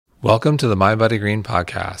Welcome to the MindBody Green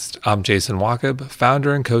podcast. I'm Jason Wachob,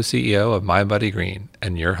 founder and co-CEO of MindBody Green,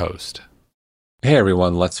 and your host. Hey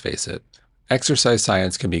everyone, let's face it. Exercise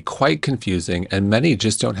science can be quite confusing, and many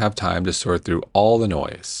just don't have time to sort through all the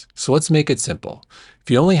noise. So let's make it simple.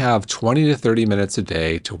 If you only have 20 to 30 minutes a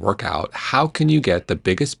day to work out, how can you get the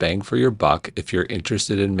biggest bang for your buck if you're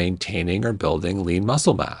interested in maintaining or building lean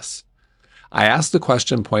muscle mass? I asked the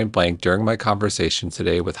question point blank during my conversation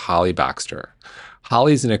today with Holly Baxter.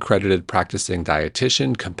 Holly's an accredited practicing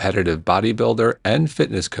dietitian, competitive bodybuilder, and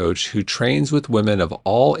fitness coach who trains with women of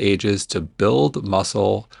all ages to build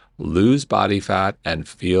muscle, lose body fat, and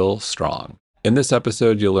feel strong. In this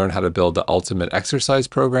episode, you'll learn how to build the ultimate exercise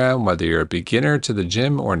program, whether you're a beginner to the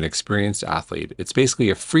gym or an experienced athlete. It's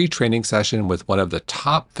basically a free training session with one of the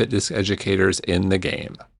top fitness educators in the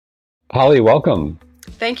game. Holly, welcome.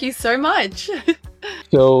 Thank you so much.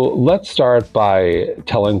 So let's start by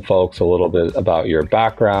telling folks a little bit about your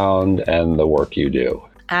background and the work you do.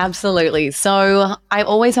 Absolutely. So I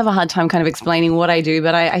always have a hard time kind of explaining what I do,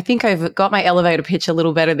 but I think I've got my elevator pitch a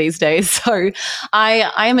little better these days. So I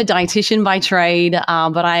am a dietitian by trade,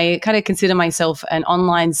 but I kind of consider myself an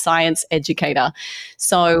online science educator.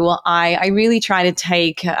 So I really try to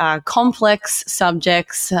take complex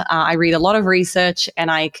subjects. I read a lot of research and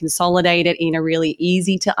I consolidate it in a really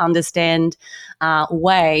easy to understand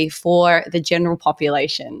way for the general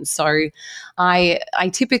population. So I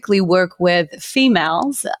typically work with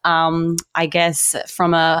females. I guess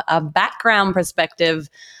from a background perspective,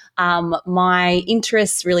 my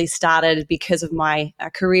interests really started because of my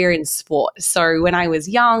career in sport. So when I was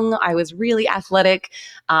young, I was really athletic.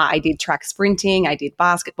 I did track sprinting. I did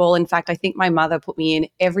basketball. In fact, I think my mother put me in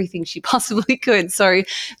everything she possibly could. So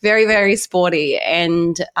very, very sporty.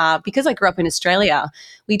 And because I grew up in Australia,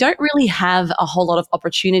 we don't really have a whole lot of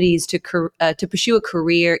opportunities to pursue a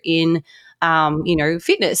career in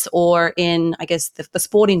fitness or in, I guess, the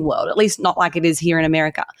sporting world, at least not like it is here in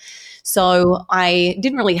America. So I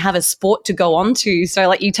didn't really have a sport to go on to. So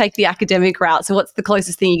like you take the academic route. So what's the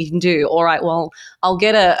closest thing you can do? All right, well, I'll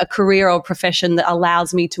get a career or profession that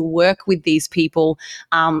allows me to work with these people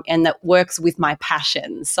and that works with my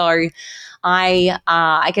passion. So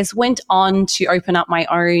I guess went on to open up my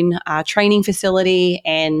own training facility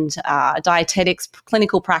and dietetics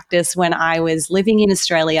clinical practice when I was living in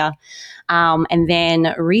Australia. And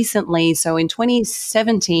then recently, so in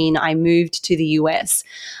 2017, I moved to the US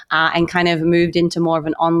and kind of moved into more of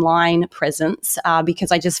an online presence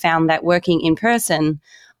because I just found that working in person,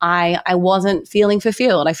 I wasn't feeling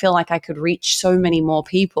fulfilled. I feel like I could reach so many more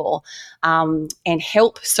people and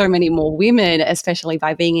help so many more women, especially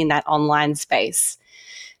by being in that online space.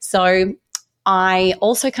 So I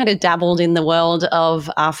also kind of dabbled in the world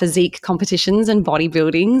of physique competitions and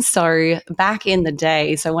bodybuilding. So back in the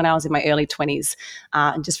day, so when I was in my early 20s,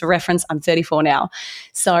 just for reference, I'm 34 now.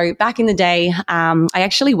 So back in the day, I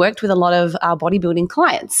actually worked with a lot of bodybuilding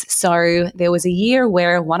clients. So there was a year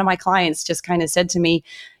where one of my clients just kind of said to me,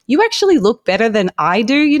 "You actually look better than I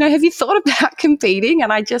do. You know, have you thought about competing?"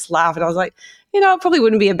 And I just laughed and I was like, it probably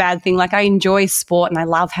wouldn't be a bad thing. Like I enjoy sport and I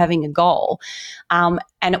love having a goal. And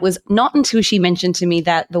it was not until she mentioned to me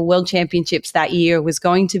that the World Championships that year was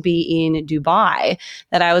going to be in Dubai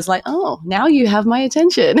that I was like, oh, now you have my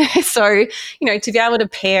attention. So, to be able to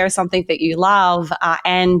pair something that you love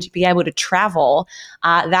and be able to travel,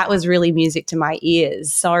 that was really music to my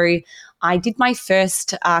ears. So I did my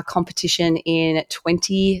first competition in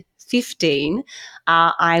 2015.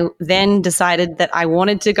 I then decided that I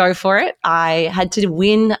wanted to go for it. I had to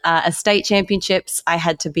win a state championships. I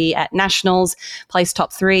had to be at nationals, place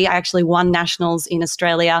top 3. I actually won nationals in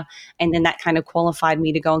Australia, and then that kind of qualified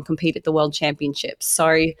me to go and compete at the World Championships.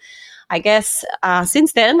 So I guess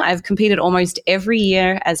since then, I've competed almost every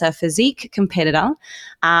year as a physique competitor.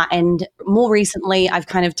 And more recently, I've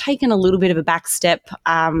kind of taken a little bit of a back step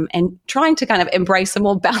and trying to kind of embrace a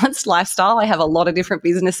more balanced lifestyle. I have a lot of different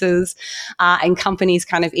businesses and companies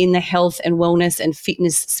kind of in the health and wellness and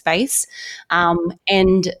fitness space. I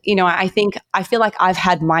feel like I've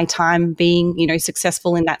had my time being,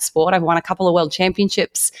 successful in that sport. I've won a couple of world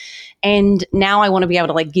championships. And now I want to be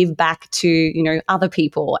able to give back to, other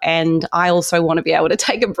people. And I also want to be able to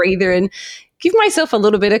take a breather and give myself a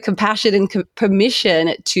little bit of compassion and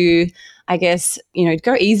permission to, I guess,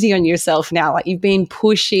 go easy on yourself now. Like you've been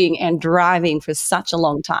pushing and driving for such a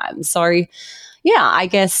long time. So yeah, I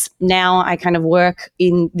guess now I kind of work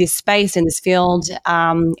in this space, in this field,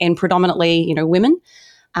 and predominantly, women.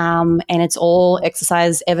 And it's all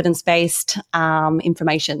exercise evidence-based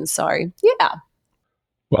information. So yeah.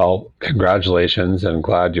 Well, congratulations, and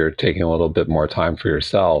glad you're taking a little bit more time for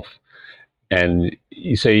yourself. And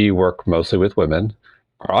you say you work mostly with women.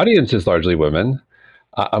 Our audience is largely women.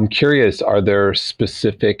 I'm curious, are there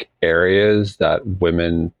specific areas that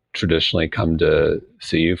women traditionally come to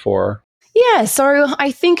see you for? Yeah, so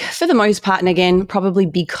I think for the most part, and again, probably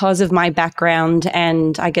because of my background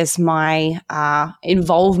and I guess my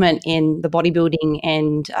involvement in the bodybuilding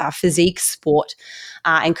and physique sport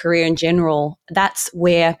and career in general, that's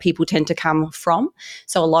where people tend to come from.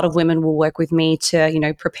 So a lot of women will work with me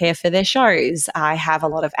to, prepare for their shows. I have a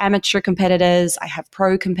lot of amateur competitors, I have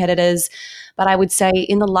pro competitors, but I would say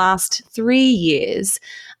in the last 3 years,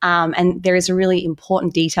 and there is a really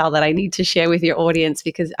important detail that I need to share with your audience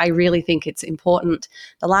because I really think it's important.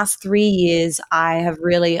 The last 3 years, I have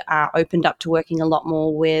really opened up to working a lot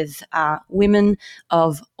more with women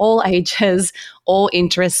of all ages, all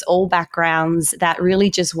interests, all backgrounds that really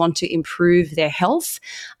just want to improve their health.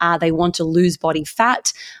 They want to lose body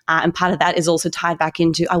fat. And part of that is also tied back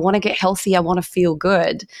into I want to get healthy, I want to feel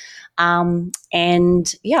good.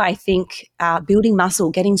 And yeah, I think building muscle,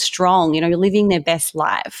 getting strong, living their best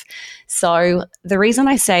life. So the reason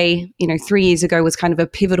I say, 3 years ago was kind of a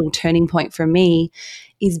pivotal turning point for me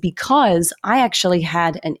is because I actually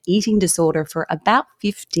had an eating disorder for about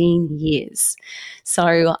 15 years.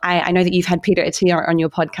 So I know that you've had Peter Attia on your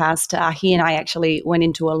podcast. He and I actually went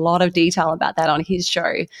into a lot of detail about that on his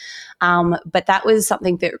show. But that was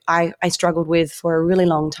something that I struggled with for a really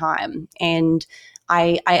long time. And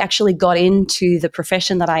I actually got into the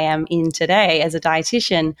profession that I am in today as a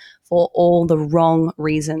dietitian for all the wrong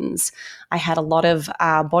reasons. I had a lot of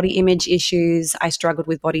body image issues. I struggled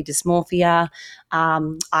with body dysmorphia.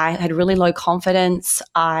 I had really low confidence.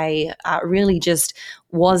 I really just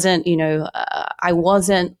wasn't, I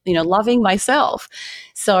wasn't, loving myself.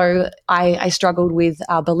 So I struggled with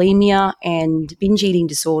bulimia and binge eating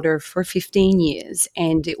disorder for 15 years.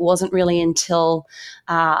 And it wasn't really until,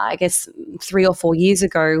 I guess, 3 or 4 years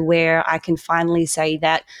ago where I can finally say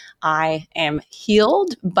that I am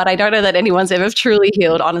healed, but I don't know that anyone's ever truly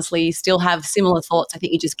healed. Honestly, you still have similar thoughts. I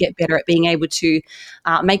think you just get better at being able to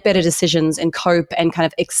make better decisions and cope and kind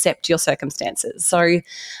of accept your circumstances. So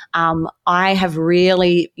I have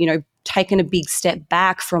really, taken a big step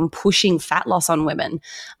back from pushing fat loss on women.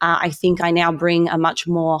 I think I now bring a much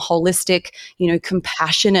more holistic,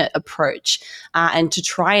 compassionate approach and to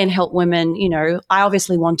try and help women. I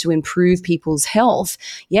obviously want to improve people's health.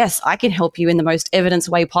 Yes, I can help you in the most evidence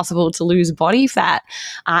way possible to lose body fat.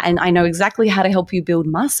 And I know exactly how to help you build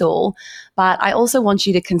muscle. But I also want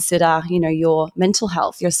you to consider, your mental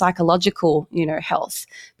health, your psychological, health,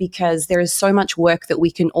 because there is so much work that we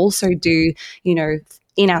can also do,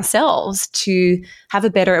 in ourselves to have a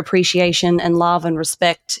better appreciation and love and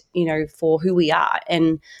respect, for who we are.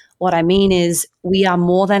 And what I mean is we are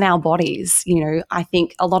more than our bodies. I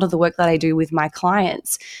think a lot of the work that I do with my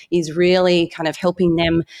clients is really kind of helping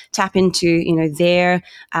them tap into, their,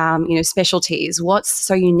 specialties, what's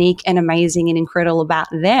so unique and amazing and incredible about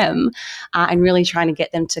them, and really trying to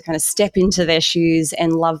get them to kind of step into their shoes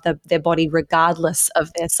and love their body regardless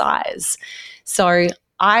of their size. So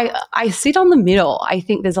I sit on the middle. I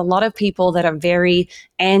think there's a lot of people that are very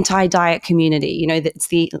anti-diet community, that's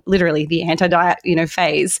literally the anti-diet,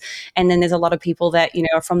 phase. And then there's a lot of people that,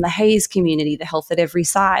 are from the Haze community, the health at every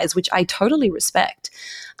size, which I totally respect.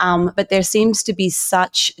 But there seems to be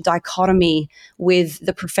such dichotomy with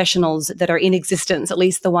the professionals that are in existence, at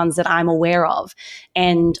least the ones that I'm aware of.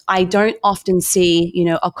 And I don't often see,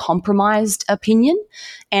 a compromised opinion.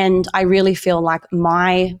 And I really feel like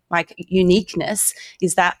my uniqueness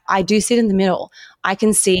is that I do sit in the middle. I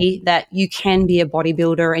can see that you can be a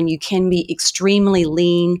bodybuilder and you can be extremely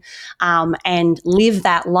lean and live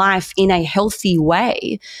that life in a healthy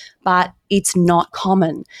way, but it's not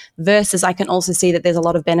common. Versus I can also see that there's a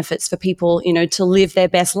lot of benefits for people, to live their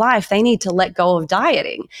best life. They need to let go of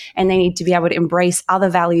dieting and they need to be able to embrace other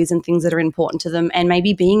values and things that are important to them. And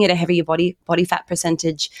maybe being at a heavier body fat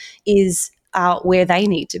percentage is where they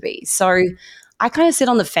need to be. So I kind of sit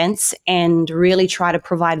on the fence and really try to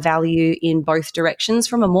provide value in both directions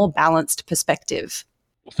from a more balanced perspective.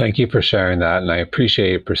 Thank you for sharing that. And I appreciate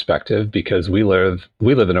your perspective because we live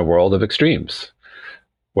in a world of extremes,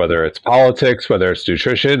 whether it's politics, whether it's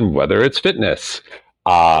nutrition, whether it's fitness,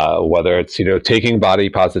 whether it's, taking body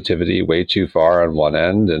positivity way too far on one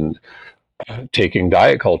end and taking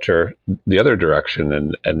diet culture the other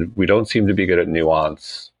direction. And we don't seem to be good at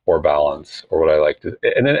nuance or balance or what I like to,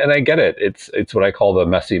 and I get it. It's what I call the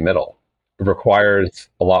messy middle. It requires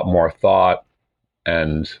a lot more thought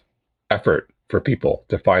and effort for people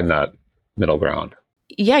to find that middle ground.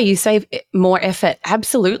 Yeah, you say more effort.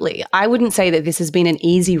 Absolutely. I wouldn't say that this has been an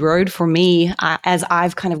easy road for me as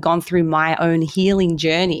I've kind of gone through my own healing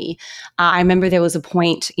journey. I remember there was a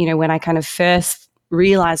point, when I kind of first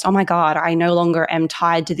realized, oh my God, I no longer am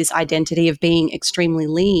tied to this identity of being extremely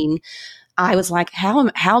lean, I was like,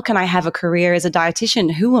 how can I have a career as a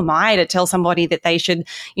dietitian? Who am I to tell somebody that they should,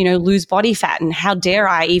 lose body fat? And how dare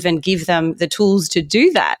I even give them the tools to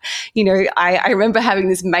do that? I remember having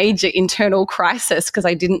this major internal crisis because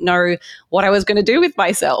I didn't know what I was going to do with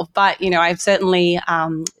myself. But, I've certainly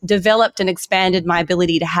developed and expanded my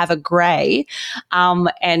ability to have a gray. And,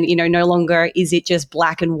 no longer is it just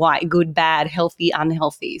black and white, good, bad, healthy,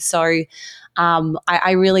 unhealthy. So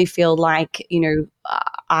I really feel like,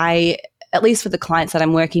 at least for the clients that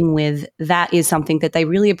I'm working with, that is something that they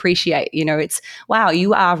really appreciate. It's, wow,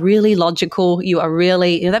 you are really logical. You are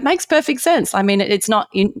really, that makes perfect sense. I mean, it's not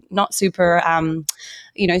super,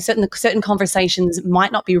 certain conversations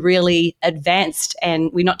might not be really advanced, and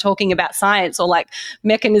we're not talking about science or like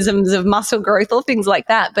mechanisms of muscle growth or things like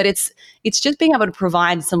that, but it's just being able to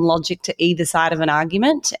provide some logic to either side of an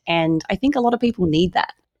argument. And I think a lot of people need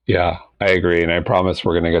that. Yeah, I agree. And I promise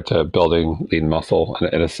we're going to get to building lean muscle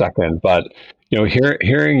in a second. But,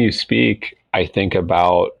 hearing you speak, I think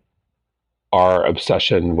about our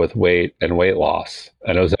obsession with weight and weight loss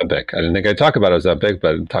and Ozempic. I didn't think I'd talk about Ozempic,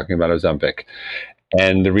 but I'm talking about Ozempic.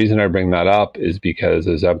 And the reason I bring that up is because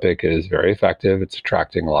Ozempic is very effective. It's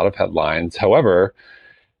attracting a lot of headlines. However,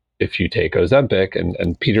 if you take Ozempic,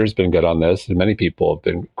 and Peter's been good on this, and many people have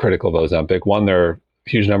been critical of Ozempic, one, there are a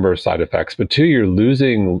huge number of side effects, but two, you're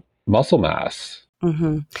losing muscle mass.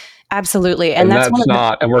 Mm-hmm. Absolutely. And that's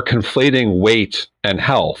not, and we're conflating weight and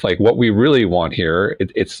health. Like what we really want here,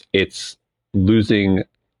 it's losing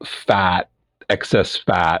fat, excess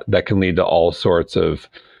fat that can lead to all sorts of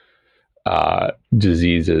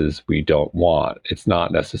diseases we don't want. It's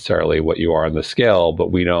not necessarily what you are on the scale,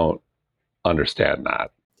 but we don't understand that.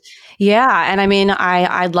 Yeah. And I mean,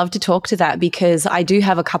 I'd love to talk to that because I do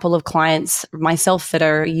have a couple of clients myself that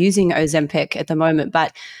are using Ozempic at the moment,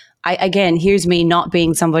 but again, here's me not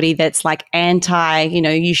being somebody that's like anti,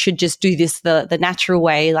 you should just do this the natural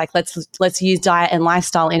way. Like let's use diet and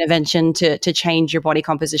lifestyle intervention to change your body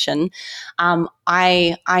composition.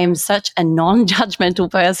 I am such a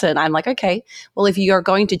non-judgmental person. I'm like, okay, well, if you're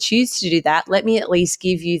going to choose to do that, let me at least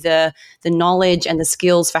give you the knowledge and the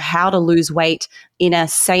skills for how to lose weight in a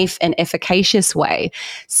safe and efficacious way.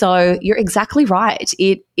 So you're exactly right.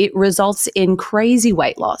 It results in crazy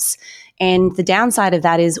weight loss. And the downside of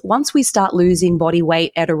that is once we start losing body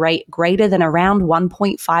weight at a rate greater than around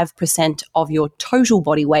 1.5% of your total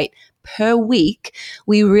body weight per week,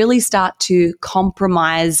 we really start to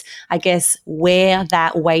compromise, I guess, where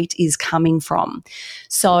that weight is coming from.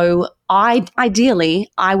 So ideally,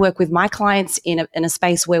 I work with my clients in a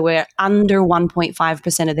space where we're under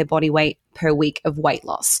 1.5% of their body weight per week of weight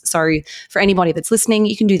loss. So for anybody that's listening,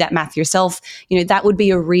 you can do that math yourself. That would be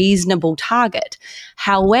a reasonable target.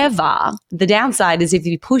 However, the downside is if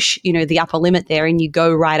you push, the upper limit there and you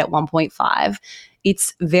go right at 1.5,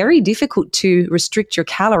 it's very difficult to restrict your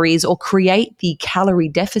calories or create the calorie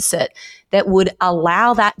deficit that would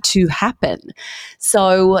allow that to happen.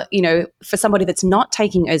 So, for somebody that's not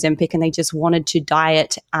taking Ozempic and they just wanted to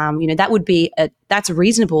diet, that would be that's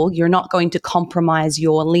reasonable. You're not going to compromise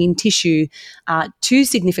your lean tissue too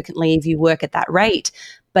significantly if you work at that rate.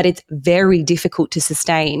 But it's very difficult to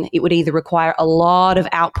sustain. It would either require a lot of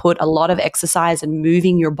output, a lot of exercise and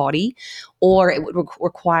moving your body, or it would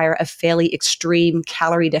require a fairly extreme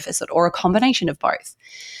calorie deficit or a combination of both.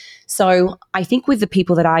 So I think with the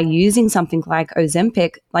people that are using something like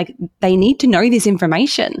Ozempic, like they need to know this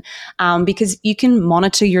information because you can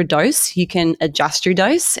monitor your dose, you can adjust your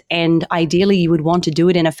dose, and ideally you would want to do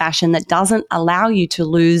it in a fashion that doesn't allow you to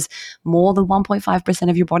lose more than 1.5%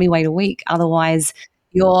 of your body weight a week. Otherwise,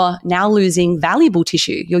 you're now losing valuable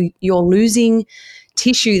tissue. You're losing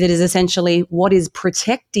tissue that is essentially what is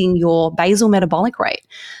protecting your basal metabolic rate.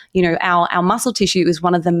 Our muscle tissue is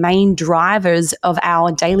one of the main drivers of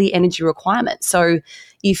our daily energy requirements. So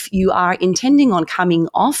if you are intending on coming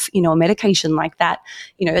off, a medication like that,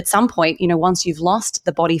 at some point, once you've lost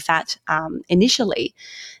the body fat initially,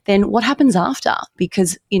 then what happens after?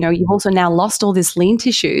 Because, you've also now lost all this lean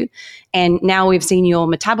tissue, and now we've seen your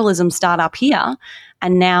metabolism start up here.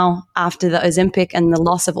 And now after the Ozempic and the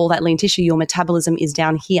loss of all that lean tissue, your metabolism is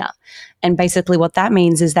down here. And basically what that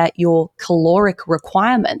means is that your caloric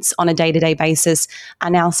requirements on a day-to-day basis are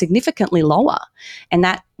now significantly lower. And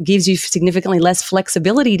that gives you significantly less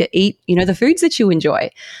flexibility to eat, the foods that you enjoy.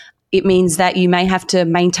 It means that you may have to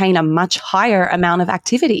maintain a much higher amount of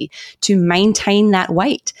activity to maintain that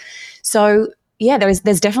weight. So yeah, there's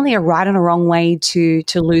definitely a right and a wrong way to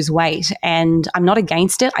lose weight, and I'm not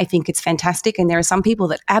against it. I think it's fantastic, and there are some people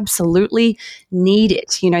that absolutely need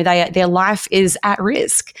it. Their life is at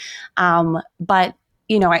risk, but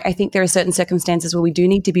I think there are certain circumstances where we do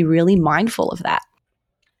need to be really mindful of that.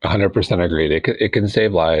 100% agreed. It can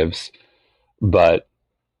save lives, but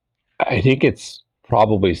I think it's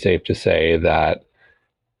probably safe to say that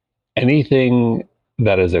anything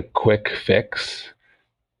that is a quick fix,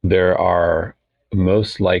 there are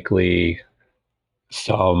most likely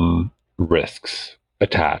some risks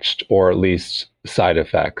attached, or at least side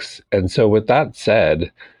effects. And so, with that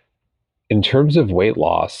said, in terms of weight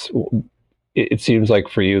loss, it seems like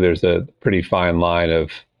for you, there's a pretty fine line of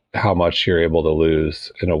how much you're able to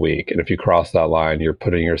lose in a week. And if you cross that line, you're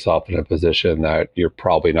putting yourself in a position that you're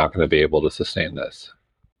probably not going to be able to sustain this.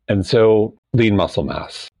 And so, lean muscle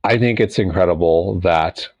mass. I think it's incredible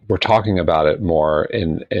that we're talking about it more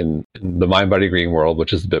in the Mind Body Green world,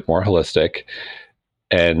 which is a bit more holistic.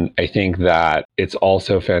 And I think that it's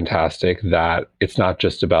also fantastic that it's not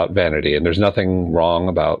just about vanity. And there's nothing wrong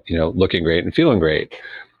about, looking great and feeling great.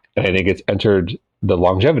 And I think it's entered the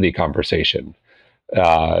longevity conversation.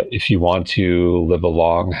 If you want to live a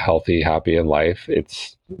long, healthy, happy life,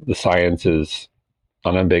 the science is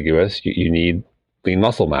unambiguous. You need lean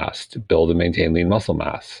muscle mass to build and maintain lean muscle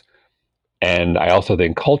mass. And I also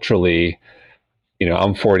think culturally,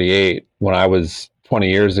 I'm 48. When I was 20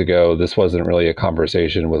 years ago, this wasn't really a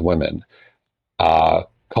conversation with women.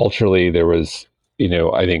 Culturally, there was,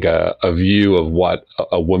 I think a view of what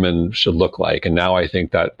a woman should look like. And now I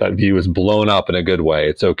think that view is blown up in a good way.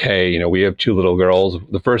 It's okay. We have 2 little girls.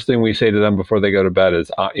 The first thing we say to them before they go to bed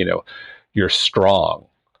is, you're strong.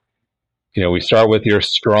 We start with you're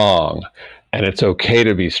strong, and it's okay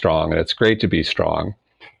to be strong, and it's great to be strong.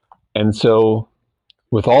 And so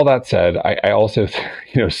with all that said, I also,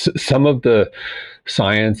 some of the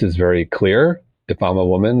science is very clear if I'm a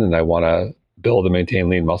woman and I want to build and maintain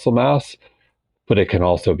lean muscle mass, but it can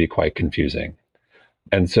also be quite confusing.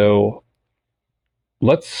 And so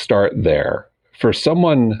let's start there. For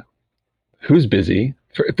someone who's busy,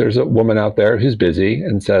 if there's a woman out there who's busy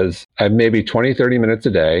and says, I have maybe 20, 30 minutes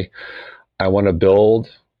a day, I want to build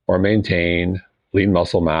or maintain lean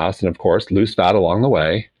muscle mass and, of course, lose fat along the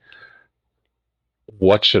way.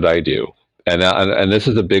 What should I do? And this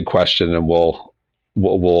is a big question, and we'll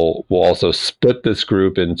also split this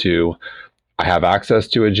group into I have access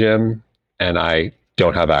to a gym and I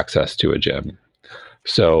don't have access to a gym.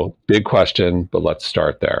 So big question, but let's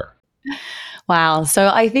start there. Wow. So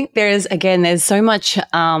I think there's so much,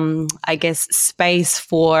 space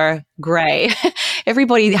for gray.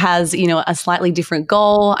 Everybody has, a slightly different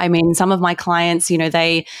goal. I mean, some of my clients,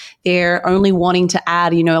 they're only wanting to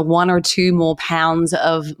add, 1 or 2 more pounds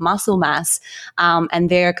of muscle mass, and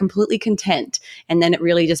they're completely content. And then it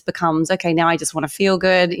really just becomes, okay, now I just want to feel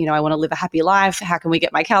good. I want to live a happy life. How can we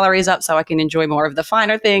get my calories up so I can enjoy more of the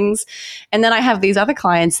finer things? And then I have these other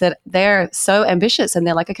clients that they're so ambitious and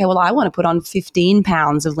they're like, okay, well, I want to put on 15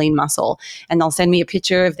 pounds of lean muscle, and they'll send me a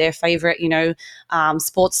picture of their favorite,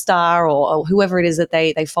 sports star or whoever it is that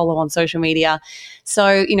they follow on social media.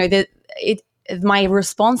 So, my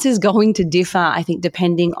response is going to differ, I think,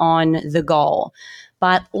 depending on the goal.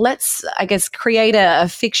 But let's, create a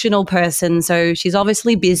fictional person. So she's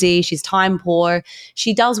obviously busy. She's time poor.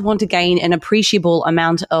 She does want to gain an appreciable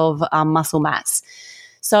amount of muscle mass.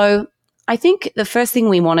 So I think the first thing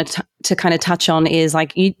we wanted to kind of touch on is,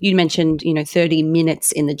 like you mentioned, 30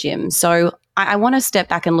 minutes in the gym. So I want to step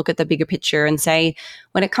back and look at the bigger picture and say,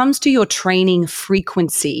 when it comes to your training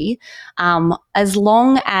frequency, as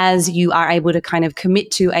long as you are able to kind of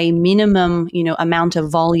commit to a minimum, amount of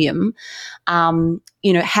volume,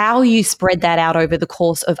 how you spread that out over the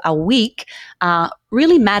course of a week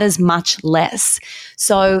really matters much less.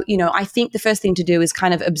 So, I think the first thing to do is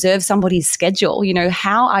kind of observe somebody's schedule.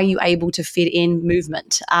 How are you able to fit in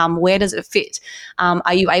movement? Where does it fit?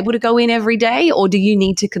 Are you able to go in every day, or do you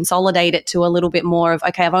need to consolidate it to a little bit more of,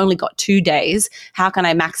 okay, I've only got 2 days. How can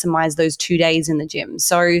I maximize those 2 days in the gym?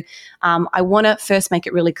 So I want to first make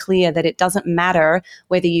it really clear that it doesn't matter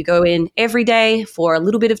whether you go in every day for a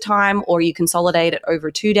little bit of time or you consolidate it over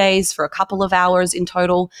 2 days for a couple of hours in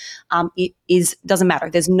total. It doesn't matter.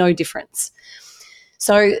 There's no difference.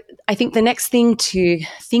 So I think the next thing to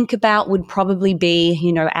think about would probably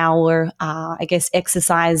be, our,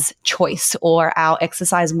 exercise choice or our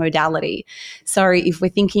exercise modality. So if we're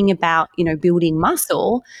thinking about, building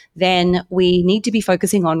muscle, then we need to be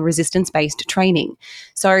focusing on resistance-based training.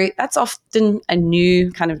 So that's often a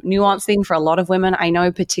new kind of nuanced thing for a lot of women. I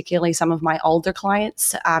know particularly some of my older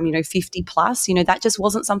clients, 50 plus, that just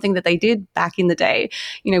wasn't something that they did back in the day.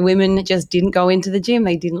 Women just didn't go into the gym.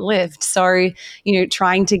 They didn't lift. So,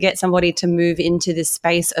 trying to get somebody to move into this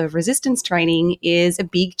space of resistance training is a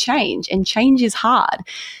big change, and change is hard.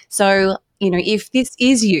 So, if this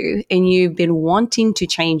is you and you've been wanting to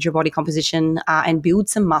change your body composition and build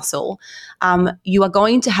some muscle, you are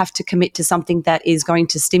going to have to commit to something that is going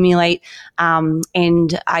to stimulate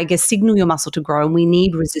and I guess signal your muscle to grow. And we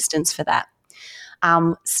need resistance for that.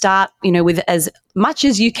 Start, with as much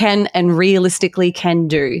as you can and realistically can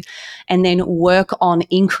do, and then work on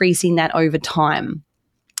increasing that over time.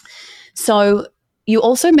 So you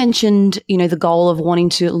also mentioned, the goal of wanting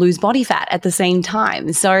to lose body fat at the same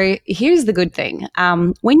time. So here's the good thing.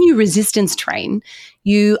 When you resistance train,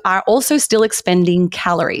 you are also still expending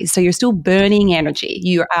calories. So you're still burning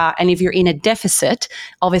energy. And if you're in a deficit,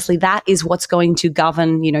 obviously that is what's going to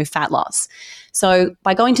govern, fat loss. So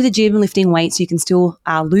by going to the gym and lifting weights, you can still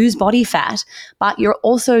lose body fat, but you're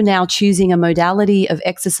also now choosing a modality of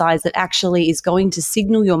exercise that actually is going to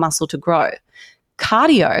signal your muscle to grow.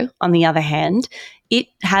 Cardio, on the other hand, it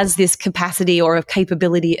has this capacity or a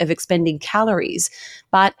capability of expending calories,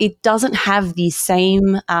 but it doesn't have the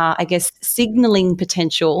same, signaling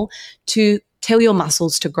potential to tell your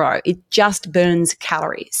muscles to grow. It just burns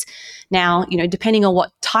calories. Now, depending on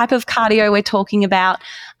what type of cardio we're talking about,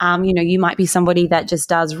 you might be somebody that just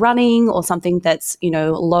does running or something that's,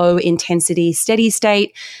 low intensity, steady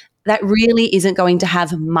state. That really isn't going to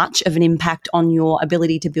have much of an impact on your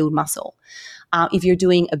ability to build muscle. If you're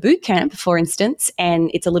doing a boot camp, for instance, and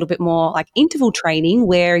it's a little bit more like interval training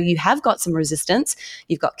where you have got some resistance,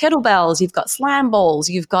 you've got kettlebells, you've got slam balls,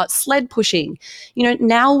 you've got sled pushing,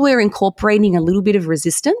 now we're incorporating a little bit of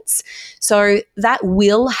resistance. So that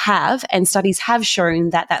will have, and studies have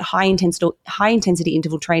shown that high intensity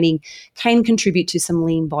interval training can contribute to some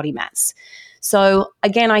lean body mass. So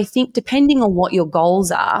again, I think depending on what your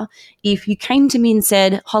goals are, if you came to me and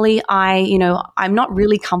said, Holly, I'm not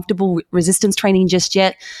really comfortable with resistance training just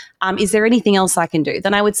yet. Is there anything else I can do?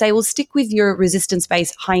 Then I would say, well, stick with your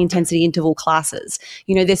resistance-based high-intensity interval classes.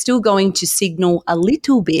 They're still going to signal a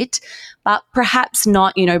little bit, but perhaps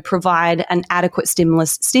not, provide an adequate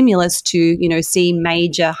stimulus to, see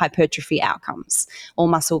major hypertrophy outcomes or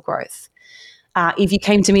muscle growth. If you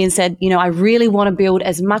came to me and said, I really want to build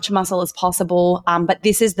as much muscle as possible, but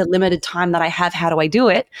this is the limited time that I have, how do I do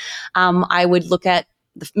it? I would look at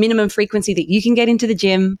the minimum frequency that you can get into the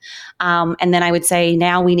gym. And then I would say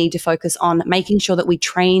now we need to focus on making sure that we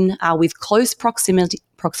train with close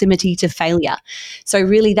proximity to failure. So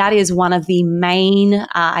really that is one of the main,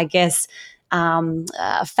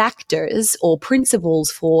 factors or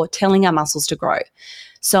principles for telling our muscles to grow.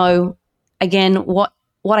 So again,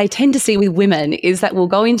 what I tend to see with women is that we'll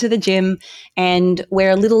go into the gym and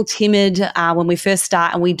we're a little timid when we first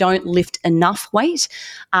start and we don't lift enough weight.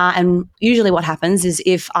 And usually what happens is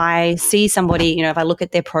if I see somebody, if I look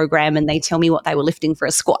at their program and they tell me what they were lifting for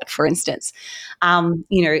a squat, for instance, I'll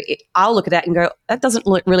look at that and go, that doesn't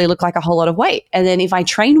really look like a whole lot of weight. And then if I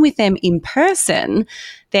train with them in person,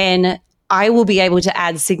 then I will be able to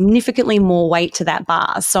add significantly more weight to that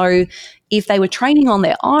bar. So if they were training on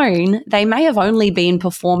their own, they may have only been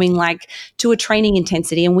performing to a training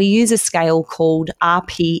intensity. And we use a scale called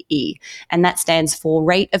RPE, and that stands for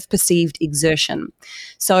rate of perceived exertion.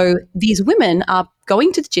 So these women are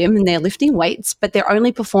going to the gym and they're lifting weights, but they're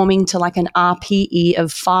only performing to an RPE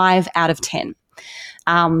of 5 out of 10.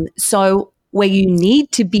 So where you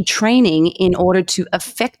need to be training in order to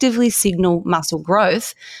effectively signal muscle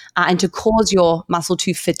growth and to cause your muscle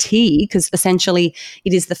to fatigue, because essentially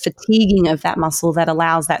it is the fatiguing of that muscle that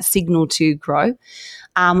allows that signal to grow.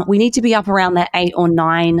 We need to be up around that 8 or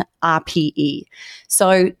 9 RPE.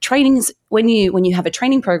 So trainings, when you have a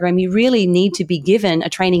training program, you really need to be given a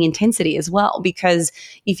training intensity as well, because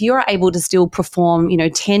if you're able to still perform,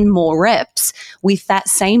 10 more reps with that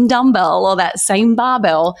same dumbbell or that same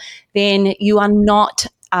barbell, then you are not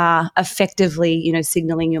effectively,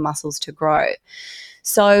 signaling your muscles to grow.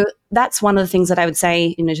 So that's one of the things that I would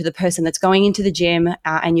say, to the person that's going into the gym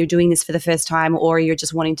and you're doing this for the first time or you're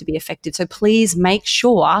just wanting to be effective. So please make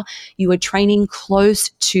sure you are training close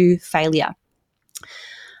to failure.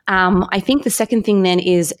 I think the second thing then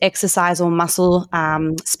is exercise or muscle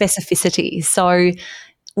specificity. So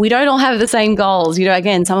we don't all have the same goals.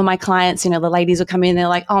 Again, some of my clients, the ladies will come in, they're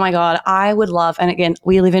like, oh my God, I would love, and again,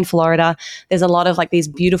 we live in Florida. There's a lot of these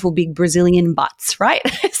beautiful big Brazilian butts, right?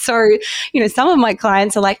 So, some of my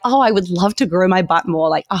clients are like, oh, I would love to grow my butt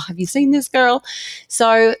more. Oh, have you seen this girl?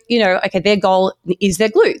 So, okay, their goal is their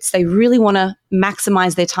glutes. They really want to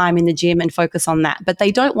maximize their time in the gym and focus on that, but they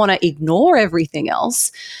don't want to ignore everything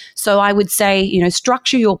else. So I would say,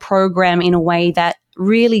 structure your program in a way that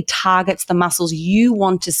really targets the muscles you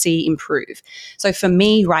want to see improve. So for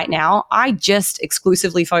me right now, I just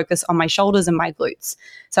exclusively focus on my shoulders and my glutes.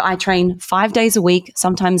 So I train 5 days a week.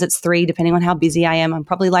 Sometimes it's 3, depending on how busy I am. I'm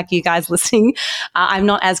probably like you guys listening. I'm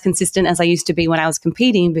not as consistent as I used to be when I was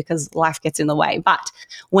competing because life gets in the way. But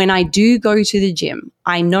when I do go to the gym,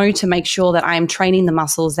 I know to make sure that I'm training the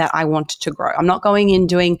muscles that I want to grow. I'm not going in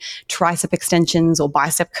doing tricep extensions or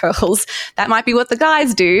bicep curls. That might be what the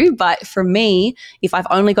guys do. But for me, if I've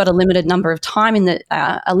only got a limited number of time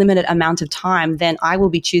a limited amount of time, then I will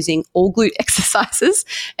be choosing all glute exercises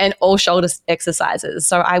and all shoulder exercises.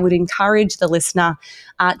 So I would encourage the listener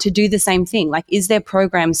to do the same thing. Like, is their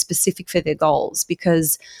program specific for their goals?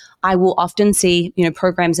 Because I will often see,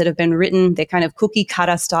 programs that have been written, they're kind of cookie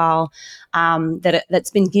cutter style,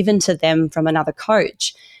 that's been given to them from another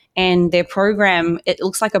coach. And their program, it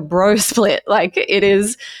looks like a bro split. Like it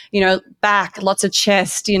is, back, lots of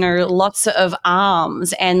chest, lots of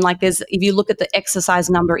arms. And like if you look at the exercise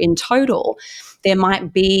number in total, there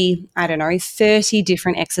might be, 30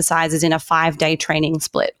 different exercises in a 5-day training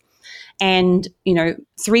split. And,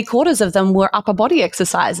 3/4 of them were upper body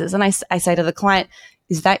exercises. And I say to the client,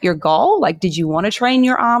 is that your goal? Like, did you want to train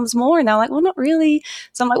your arms more? And they're like, well, not really.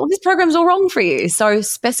 So I'm like, well, this program's all wrong for you. So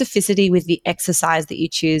specificity with the exercise that you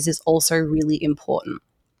choose is also really important.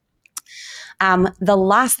 The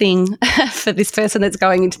last thing for this person that's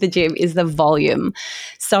going into the gym is the volume.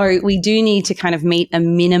 So we do need to kind of meet a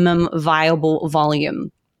minimum viable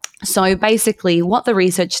volume. So basically what the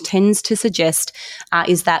research tends to suggest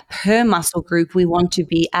is that per muscle group, we want to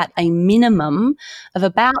be at a minimum of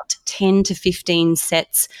about 10 to 15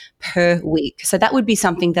 sets per week. So that would be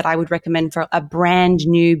something that I would recommend for a brand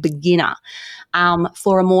new beginner.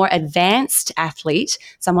 For a more advanced athlete,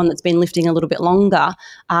 someone that's been lifting a little bit longer,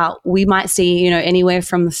 we might see, anywhere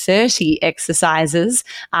from 30 exercises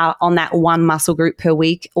on that one muscle group per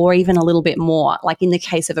week, or even a little bit more, like in the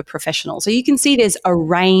case of a professional. So you can see there's a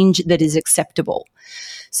range that is acceptable.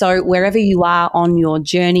 So wherever you are on your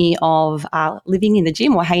journey of living in the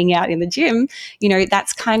gym or hanging out in the gym,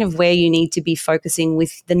 that's kind of where you need to be focusing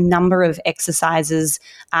with the number of exercises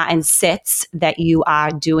and sets that you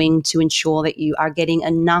are doing to ensure that you are getting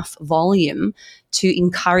enough volume to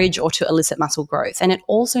encourage or to elicit muscle growth. And it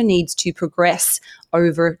also needs to progress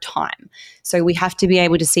over time. So we have to be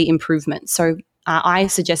able to see improvement. So I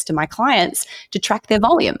suggest to my clients to track their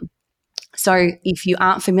volume. So if you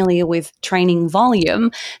aren't familiar with training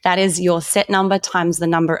volume, that is your set number times the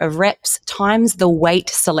number of reps times the weight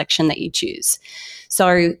selection that you choose.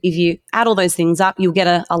 So if you add all those things up, you'll get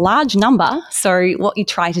a large number. So what you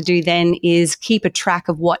try to do then is keep a track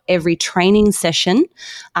of what every training session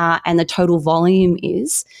and the total volume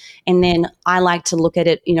is. And then I like to look at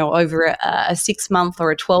it, over a 6-month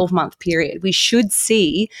or a 12-month period. We should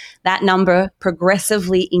see that number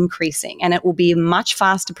progressively increasing, and it will be a much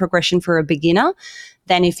faster progression for a beginner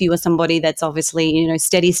than if you were somebody that's obviously,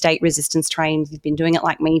 steady state resistance trained. You've been doing it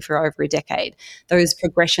like me for over a decade. Those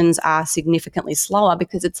progressions are significantly slower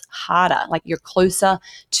because it's harder, like you're closer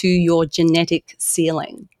to your genetic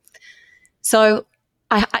ceiling. So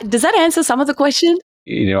does that answer some of the question?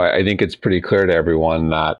 I think it's pretty clear to everyone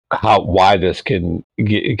that why this can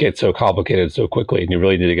get so complicated so quickly, and you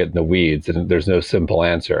really need to get in the weeds, and there's no simple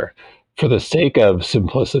answer. For the sake of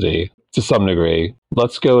simplicity, to some degree,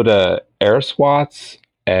 let's go to air squats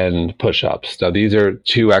and push-ups. Now, these are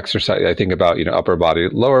two exercises. I think about, upper body,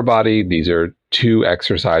 lower body. These are two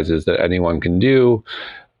exercises that anyone can do,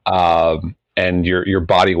 and your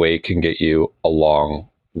body weight can get you a long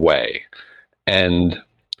way. And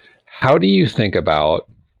how do you think about,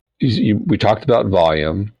 we talked about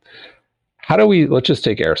volume. Let's just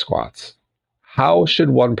take air squats. How should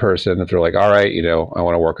one person, if they're like, all right, I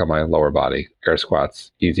want to work on my lower body, air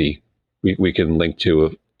squats, easy. We can link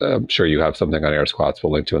to, I'm sure you have something on air squats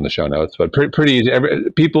we'll link to in the show notes, but pretty easy.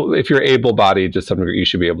 People, if you're able-bodied to some degree, you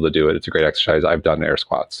should be able to do it. It's a great exercise. I've done air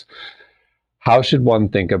squats. How should one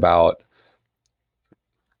think about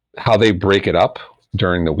how they break it up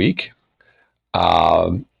during the week?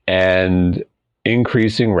 And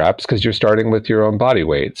increasing reps, because you're starting with your own body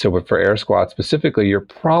weight. So for air squats specifically, you're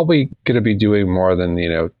probably going to be doing more than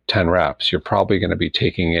 10 reps. You're probably going to be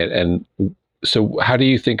taking it. And so how do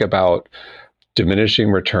you think about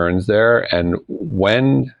diminishing returns there? And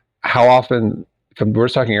how often, if we're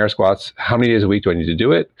talking air squats, how many days a week do I need to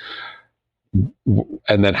do it?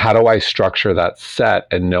 And then how do I structure that set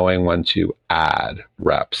and knowing when to add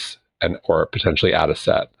reps or potentially add a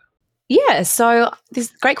set? Yeah, so this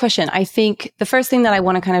is a great question. I think the first thing that I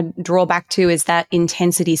want to kind of draw back to is that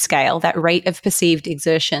intensity scale, that rate of perceived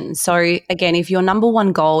exertion. So again, if your number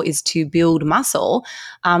one goal is to build muscle,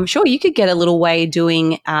 sure, you could get a little way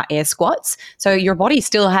doing air squats. So your body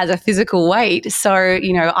still has a physical weight. So,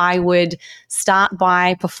 I would start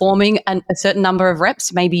by performing a certain number of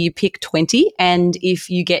reps. Maybe you pick 20. And if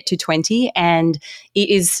you get to 20 and it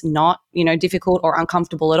is not, difficult or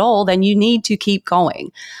uncomfortable at all, then you need to keep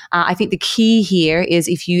going. I think the key here is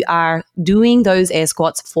if you are doing those air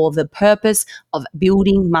squats for the purpose of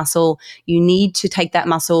building muscle, you need to take that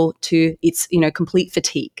muscle to its, complete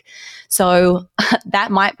fatigue. So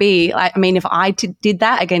that might be, if I did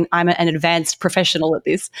that, again, I'm an advanced professional at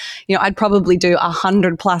this, I'd probably do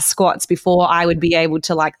 100 plus squats before I would be able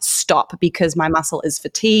to stop because my muscle is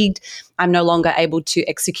fatigued. I'm no longer able to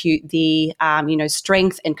execute the,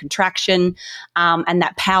 strength and contraction and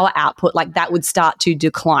that power output, that would start to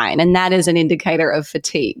decline. And that is an indicator of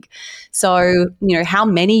fatigue. So, how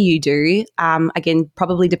many you do, again,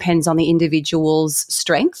 probably depends on the individual's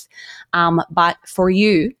strength. But for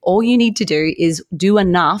you, all you need to do is do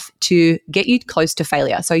enough to get you close to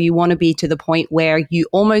failure. So you want to be to the point where you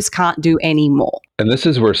almost can't do any more. And this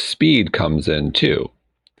is where speed comes in too.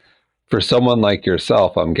 For someone like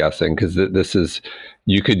yourself, I'm guessing, because this is,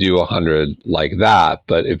 you could do 100 like that,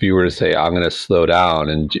 but if you were to say, I'm going to slow down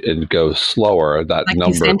and go slower, that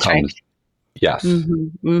number comes. Yes.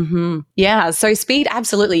 Mm-hmm, mm-hmm. Yeah. So speed,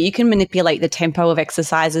 absolutely. You can manipulate the tempo of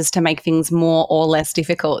exercises to make things more or less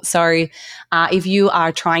difficult. So if you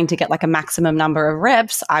are trying to get a maximum number of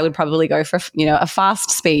reps, I would probably go for, a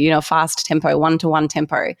fast speed, fast tempo, 1-to-1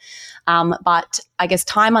 tempo. But I guess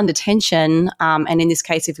time under tension, and in this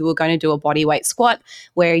case, if you were going to do a body weight squat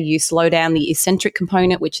where you slow down the eccentric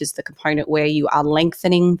component, which is the component where you are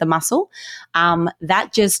lengthening the muscle, that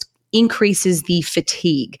just increases the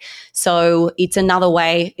fatigue. So it's another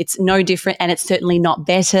way, it's no different, and it's certainly not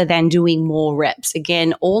better than doing more reps.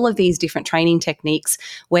 Again, all of these different training techniques,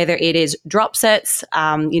 whether it is drop sets,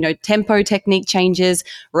 tempo technique changes,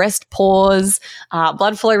 rest pause,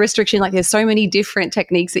 blood flow restriction, there's so many different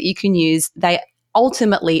techniques that you can use. They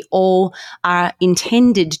ultimately all are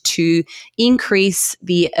intended to increase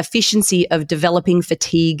the efficiency of developing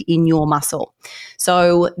fatigue in your muscle.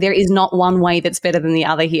 So there is not one way that's better than the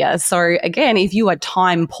other here. So again, if you are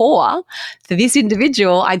time poor, for this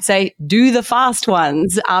individual, I'd say do the fast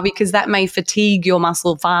ones because that may fatigue your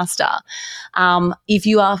muscle faster. If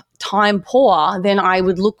you are time poor, then I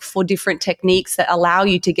would look for different techniques that allow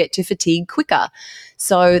you to get to fatigue quicker.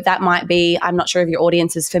 So that might be, I'm not sure if your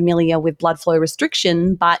audience is familiar with blood flow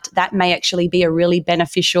restriction, but that may actually be a really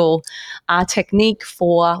beneficial technique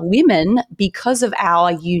for women because of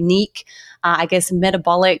our unique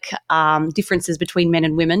metabolic differences between men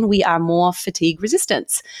and women. We are more fatigue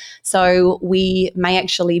resistant. So we may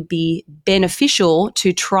actually be beneficial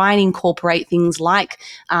to try and incorporate things like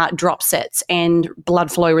drop sets and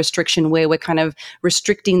blood flow restriction, where we're kind of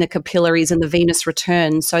restricting the capillaries and the venous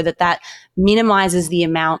return so that minimizes the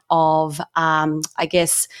amount of,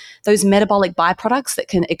 those metabolic byproducts that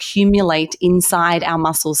can accumulate inside our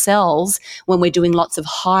muscle cells when we're doing lots of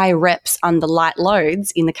high reps under light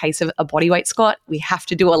loads. In the case of a bodyweight squat, we have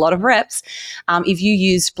to do a lot of reps. If you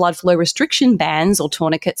use blood flow restriction bands or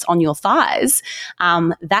tourniquets on your thighs,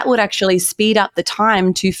 that would actually speed up the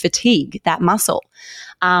time to fatigue that muscle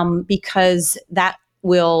because that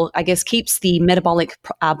will, keeps the metabolic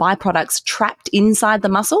byproducts trapped inside the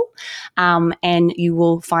muscle, and you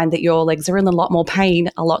will find that your legs are in a lot more pain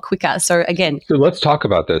a lot quicker. So let's talk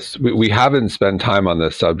about this. We haven't spent time on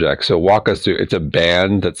this subject. So walk us through. It's a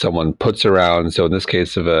band that someone puts around. So in this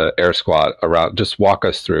case of an air squat around, just walk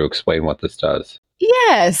us through, explain what this does.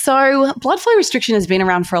 Yeah, so blood flow restriction has been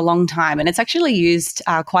around for a long time, and it's actually used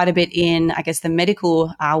quite a bit in, the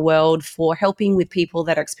medical world for helping with people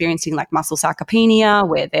that are experiencing muscle sarcopenia,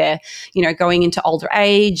 where they're, going into older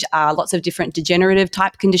age, lots of different degenerative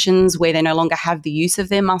type conditions where they no longer have the use of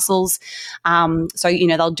their muscles. So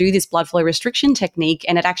they'll do this blood flow restriction technique,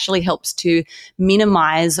 and it actually helps to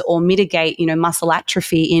minimize or mitigate, muscle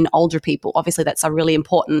atrophy in older people. Obviously, that's a really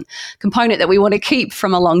important component that we want to keep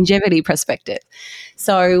from a longevity perspective.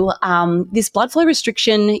 So this blood flow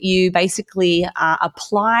restriction, you basically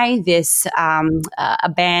apply this a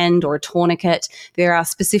band or a tourniquet. There are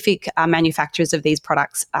specific manufacturers of these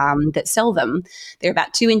products that sell them. They're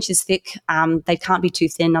about 2 inches thick. They can't be too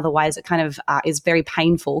thin, otherwise it kind of is very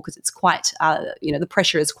painful because it's quite, the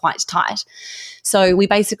pressure is quite tight. So we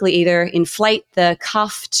basically either inflate the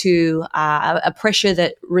cuff to a pressure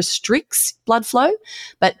that restricts blood flow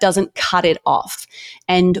but doesn't cut it off.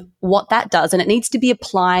 And what that does, and it needs needs to be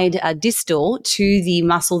applied distal to the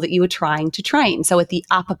muscle that you are trying to train, so at the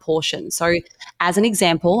upper portion. So as an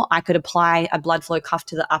example, I could apply a blood flow cuff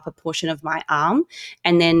to the upper portion of my arm,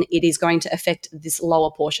 and then it is going to affect this lower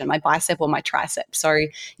portion, my bicep or my tricep. So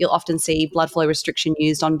you'll often see blood flow restriction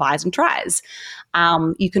used on bis and tris.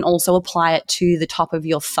 You can also apply it to the top of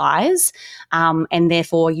your thighs, and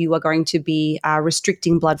therefore you are going to be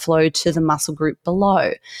restricting blood flow to the muscle group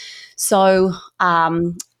below. So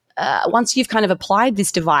once you've kind of applied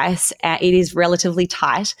this device, it is relatively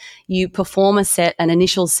tight. You perform an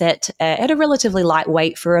initial set at a relatively light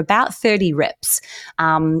weight for about 30 reps.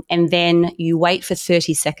 And then you wait for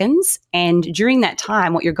 30 seconds. And during that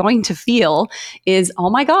time, what you're going to feel is,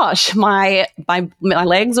 oh my gosh, my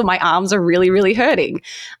legs or my arms are really, really hurting.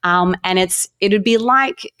 And it would be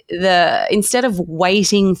like instead of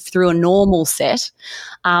waiting through a normal set,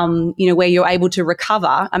 where you're able to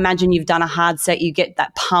recover. Imagine you've done a hard set, you get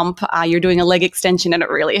that pump, you're doing a leg extension and it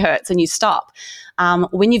really hurts and you stop.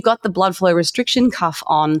 When you've got the blood flow restriction cuff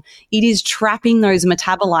on, it is trapping those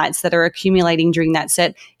metabolites that are accumulating during that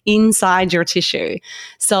set inside your tissue.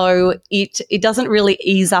 So it doesn't really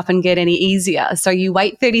ease up and get any easier. So you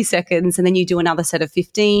wait 30 seconds and then you do another set of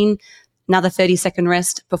 15, another 30-second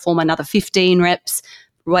rest, perform another 15 reps,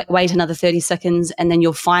 wait another 30 seconds, and then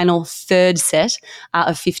your final third set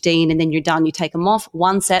of 15, and then you're done. You take them off,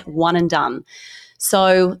 one set, one and done.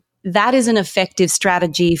 So that is an effective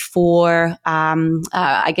strategy for,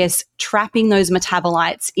 trapping those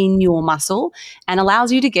metabolites in your muscle and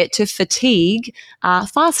allows you to get to fatigue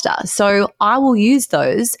faster. So I will use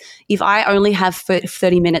those. If I only have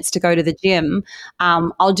 30 minutes to go to the gym,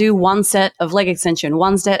 I'll do one set of leg extension,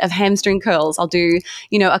 one set of hamstring curls. I'll do,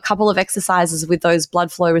 a couple of exercises with those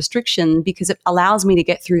blood flow restriction because it allows me to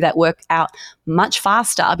get through that workout much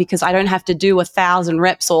faster because I don't have to do 1,000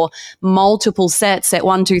 reps or multiple sets at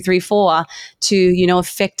 1, 2, 3, 4 to,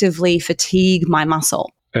 effectively fatigue my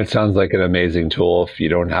muscle. It sounds like an amazing tool if you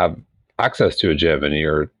don't have access to a gym and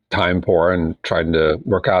you're time poor and trying to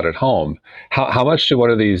work out at home. How much do one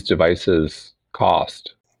of these devices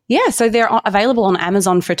cost? Yeah, so they're available on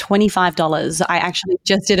Amazon for $25. I actually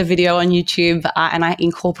just did a video on YouTube and I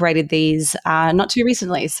incorporated these not too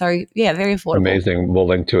recently. So yeah, very affordable. Amazing. We'll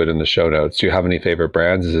link to it in the show notes. Do you have any favorite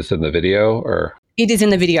brands? Is this in the video or? It is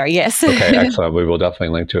in the video, yes. Okay, excellent. We will definitely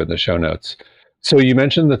link to it in the show notes. So you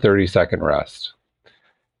mentioned the 30-second rest.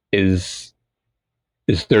 Is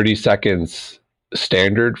 30 seconds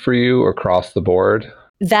standard for you across the board?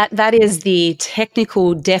 That is the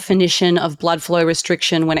technical definition of blood flow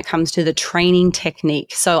restriction when it comes to the training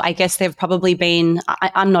technique. So I guess there've probably been,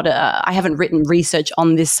 I haven't written research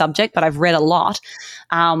on this subject, but I've read a lot.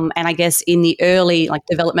 And I guess in the early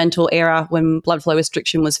developmental era when blood flow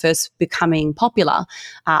restriction was first becoming popular,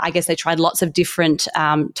 I guess they tried lots of different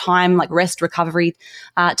time, like rest recovery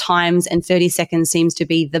times, and 30 seconds seems to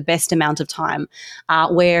be the best amount of time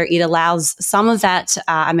where it allows some of that,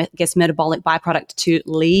 metabolic byproduct to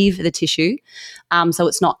leave the tissue. So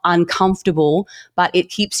it's not uncomfortable, but it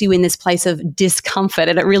keeps you in this place of discomfort,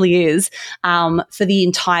 and it really is, for the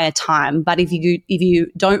entire time. But if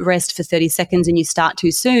you don't rest for 30 seconds and you start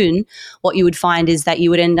too soon, what you would find is that you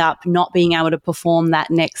would end up not being able to perform that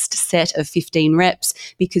next set of 15 reps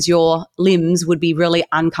because your limbs would be really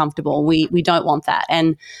uncomfortable. We don't want that.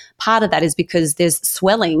 And part of that is because there's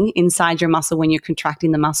swelling inside your muscle when you're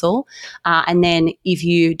contracting the muscle. And then if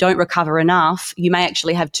you don't recover enough, you may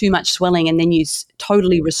actually have too much swelling and then you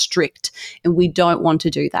totally restrict. And we don't want to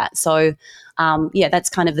do that. So that's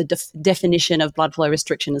kind of the definition of blood flow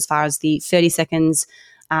restriction as far as the 30 seconds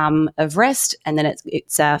of rest. And then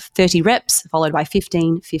it's 30 reps followed by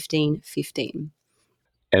 15, 15, 15.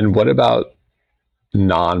 And what about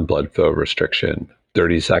non-blood flow restriction?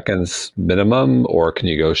 30 seconds minimum, or can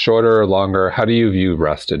you go shorter or longer? How do you view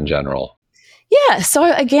rest in general? Yeah. So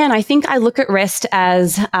again, I think I look at rest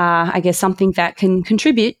as, something that can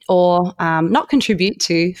contribute or not contribute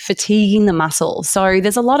to fatiguing the muscle. So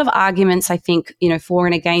there's a lot of arguments, I think, for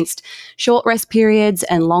and against short rest periods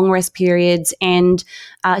and long rest periods. And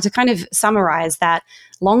to kind of summarize that,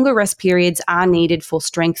 longer rest periods are needed for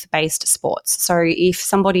strength-based sports. So if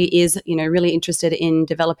somebody is, really interested in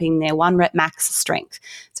developing their 1 rep max strength,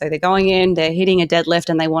 so they're going in, they're hitting a deadlift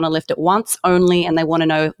and they want to lift it once only and they want to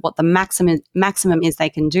know what the maximum is they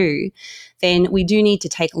can do, then we do need to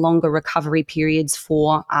take longer recovery periods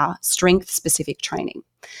for strength-specific training.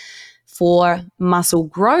 For muscle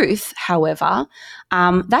growth, however,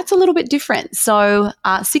 that's a little bit different. So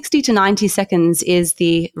 60 to 90 seconds is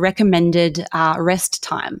the recommended rest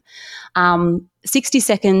time. 60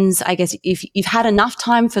 seconds, I guess, if you've had enough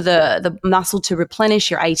time for the muscle to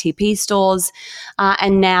replenish your ATP stores,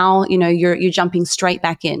 and now, you're jumping straight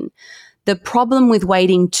back in. The problem with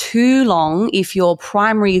waiting too long, if your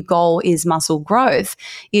primary goal is muscle growth,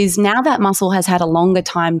 is now that muscle has had a longer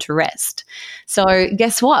time to rest. So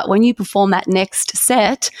guess what? When you perform that next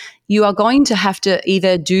set, you are going to have to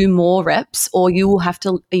either do more reps or you will have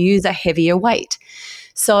to use a heavier weight.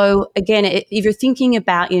 So again, if you're thinking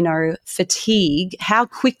about, fatigue, how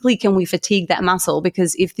quickly can we fatigue that muscle?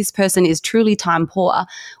 Because if this person is truly time poor,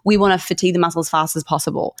 we want to fatigue the muscle as fast as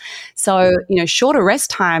possible. So, shorter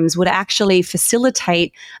rest times would actually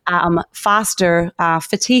facilitate faster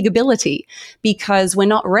fatigability, because we're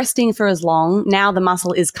not resting for as long. Now the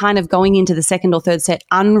muscle is kind of going into the second or third set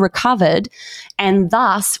unrecovered, and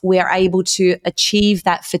thus we are able to achieve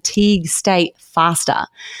that fatigue state faster.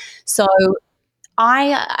 So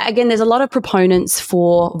again, there's a lot of proponents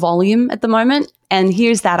for volume at the moment, and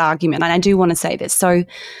here's that argument, and I do want to say this. So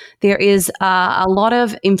there is a lot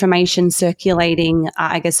of information circulating,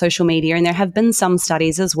 social media, and there have been some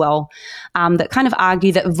studies as well that kind of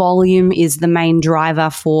argue that volume is the main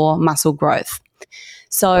driver for muscle growth.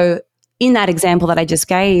 So in that example that I just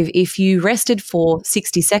gave, if you rested for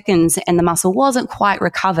 60 seconds and the muscle wasn't quite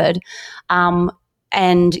recovered,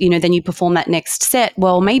 and, then you perform that next set,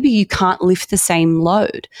 well, maybe you can't lift the same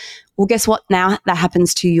load. Well, guess what? Now that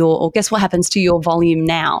happens to guess what happens to your volume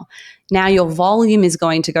now? Now your volume is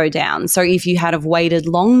going to go down. So if you had have waited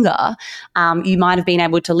longer, you might have been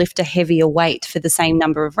able to lift a heavier weight for the same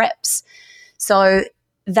number of reps. So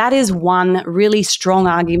that is one really strong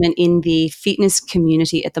argument in the fitness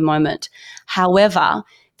community at the moment. However,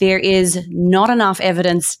 there is not enough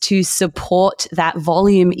evidence to support that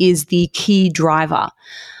volume is the key driver.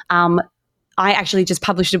 I actually just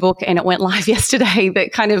published a book and it went live yesterday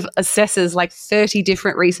that kind of assesses like 30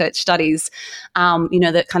 different research studies,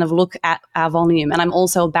 that kind of look at our volume. And I'm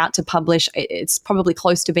also about to publish, it's probably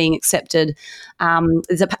close to being accepted.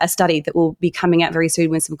 There's a study that will be coming out very soon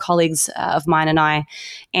with some colleagues of mine and I,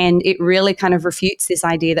 and it really kind of refutes this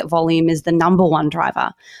idea that volume is the number one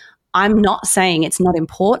driver. I'm not saying it's not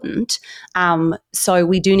important. So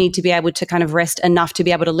we do need to be able to kind of rest enough to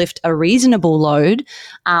be able to lift a reasonable load.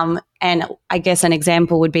 And I guess an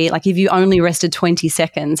example would be like if you only rested 20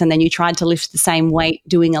 seconds and then you tried to lift the same weight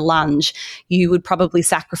doing a lunge, you would probably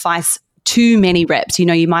sacrifice too many reps.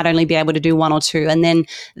 You might only be able to do one or two, and then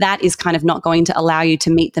that is kind of not going to allow you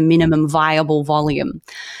to meet the minimum viable volume.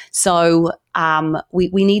 So we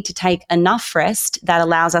need to take enough rest that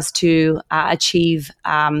allows us to achieve,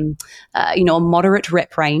 a moderate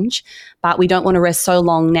rep range, but we don't want to rest so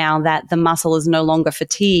long now that the muscle is no longer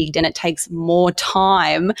fatigued and it takes more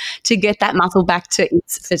time to get that muscle back to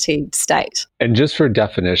its fatigued state. And just for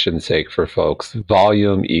definition's sake for folks,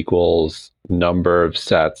 volume equals number of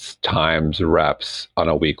sets times reps on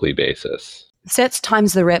a weekly basis. Sets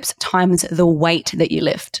times the reps times the weight that you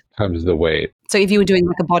lift. Times the weight. So if you were doing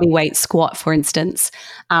like a body weight squat, for instance,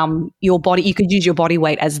 you could use your body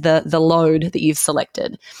weight as the load that you've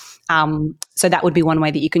selected. So that would be one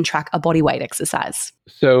way that you can track a body weight exercise.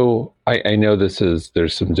 So I know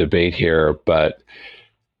there's some debate here, but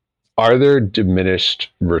are there diminished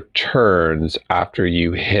returns after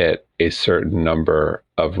you hit a certain number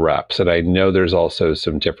of reps? And I know there's also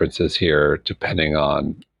some differences here depending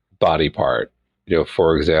on body part.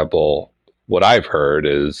 For example, what I've heard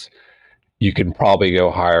is you can probably go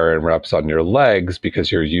higher in reps on your legs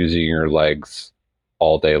because you're using your legs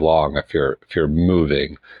all day long if you're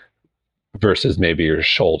moving, versus maybe your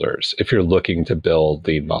shoulders if you're looking to build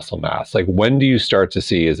lean muscle mass. Like, when do you start to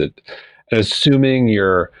see, assuming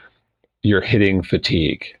you're hitting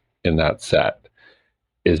fatigue in that set,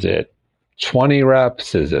 is it 20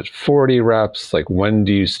 reps? Is it 40 reps? Like, when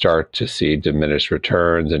do you start to see diminished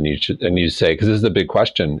returns? And you say, because this is the big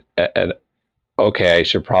question, and okay, I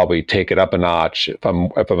should probably take it up a notch. If I'm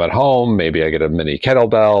at home, maybe I get a mini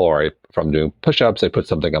kettlebell, or if I'm doing push-ups, I put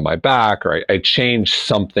something on my back, or I change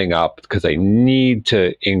something up because I need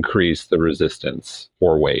to increase the resistance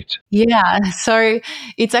or weight. Yeah, so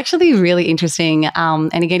it's actually really interesting.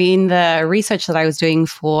 And again, in the research that I was doing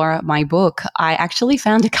for my book, I actually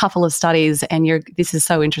found a couple of studies, and this is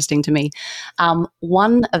so interesting to me.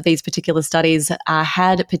 One of these particular studies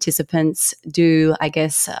had participants do, I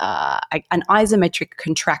guess, an isometric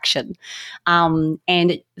contraction.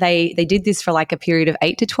 And they did this for like a period of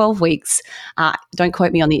 8 to 12 weeks. Don't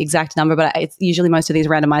quote me on the exact number, but it's usually most of these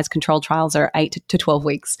randomized controlled trials are 8 to 12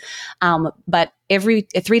 weeks. But every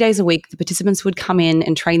 3 days a week, the participants would come in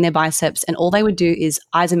and train their biceps, and all they would do is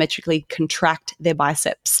isometrically contract their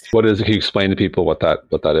biceps. What is it? Can you explain to people what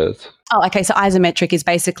that is? Oh, okay. So isometric is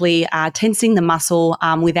basically tensing the muscle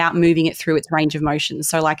without moving it through its range of motion.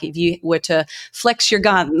 So like if you were to flex your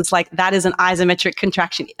guns, like that is an isometric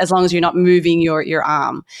contraction as long as you're not moving your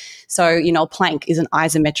arm. So, plank is an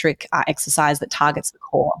isometric exercise that targets the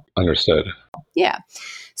core. Understood. Yeah.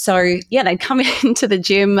 So, they'd come into the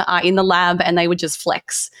gym in the lab and they would just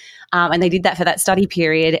flex. And they did that for that study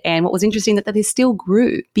period. And what was interesting that they still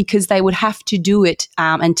grew because they would have to do it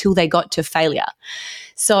until they got to failure.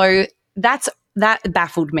 So that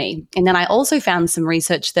baffled me. And then I also found some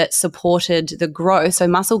research that supported the growth. So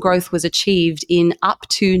muscle growth was achieved in up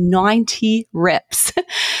to 90 reps.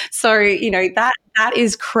 So, that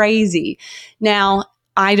is crazy. Now,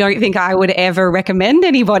 I don't think I would ever recommend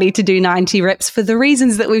anybody to do 90 reps for the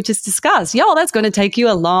reasons that we've just discussed. That's going to take you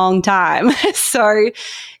a long time. So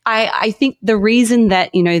I think the reason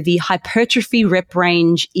that, the hypertrophy rep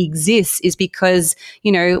range exists is because,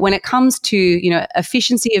 when it comes to,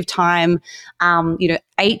 efficiency of time,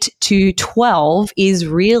 8 to 12 is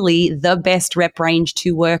really the best rep range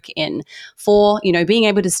to work in for, being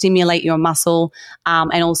able to stimulate your muscle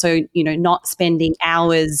and also, not spending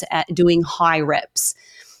hours at doing high reps.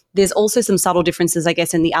 There's also some subtle differences, I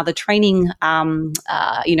guess, in the other training,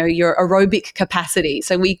 your aerobic capacity.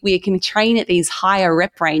 So we can train at these higher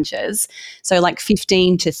rep ranges, so like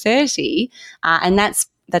 15 to 30, and that's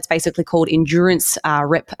basically called endurance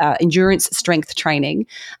strength training.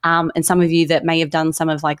 And some of you that may have done some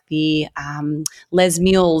of like the Les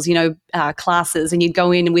Mills, classes, and you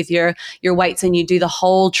go in with your weights and you do the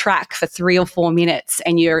whole track for 3 or 4 minutes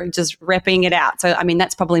and you're just repping it out. So,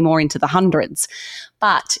 that's probably more into the hundreds.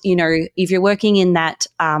 But, if you're working in that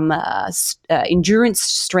endurance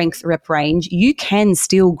strength rep range, you can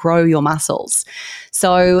still grow your muscles.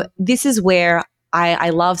 So this is where I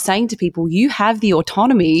love saying to people, you have the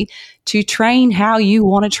autonomy to train how you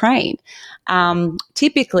want to train.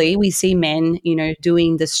 Typically, we see men,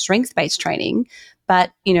 doing the strength-based training,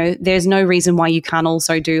 but, there's no reason why you can't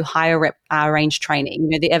also do higher rep range training.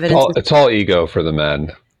 The evidence it's all ego for the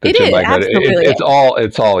men. It is, absolutely.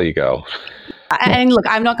 It's all ego. And look,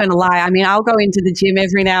 I'm not going to lie. I'll go into the gym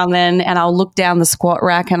every now and then, and I'll look down the squat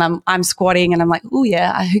rack, and I'm squatting, and I'm like, oh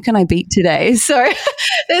yeah, who can I beat today? So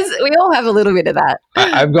we all have a little bit of that.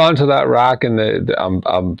 I've gone to that rack, and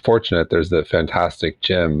I'm fortunate. There's the fantastic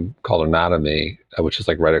gym called Anatomy, which is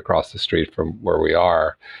like right across the street from where we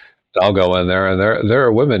are. I'll go in there, and there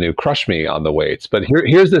are women who crush me on the weights. But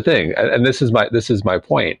here's the thing, and this is my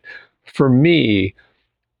point. For me,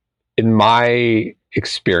 in my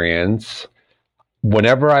experience,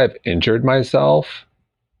 whenever I've injured myself,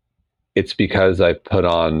 it's because I've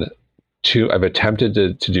attempted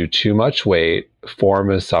to do too much weight.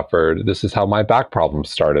 Form has suffered. This is how my back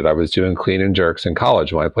problems started. I was doing clean and jerks in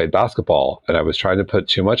college when I played basketball, and I was trying to put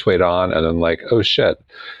too much weight on, and then like, oh shit,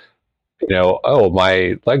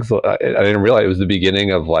 my legs. I didn't realize it was the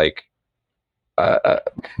beginning of like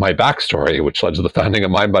my backstory, which led to the founding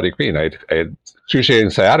of Mind Body Green. I had excruciating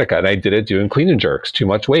sciatica, and I did it doing clean and jerks, too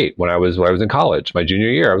much weight when I was in college, my junior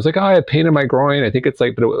year. I was like, I have pain in my groin. I think it's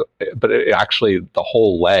like, but it actually the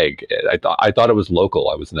whole leg. I thought it was local.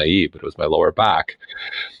 I was naive, but it was my lower back.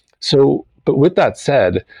 So, but with that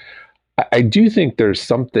said, I do think there's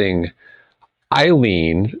something I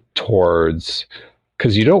lean towards,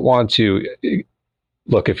 because you don't want to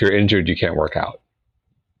look, if you're injured, you can't work out.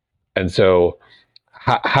 And so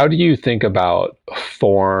how do you think about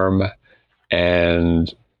form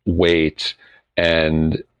and weight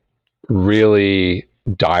and really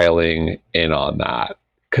dialing in on that?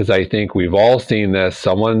 Because I think we've all seen this.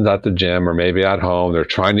 Someone's at the gym or maybe at home. They're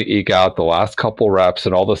trying to eke out the last couple reps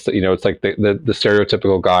and all this. It's like the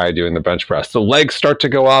stereotypical guy doing the bench press. The legs start to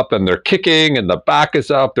go up and they're kicking and the back is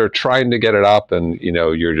up. They're trying to get it up, and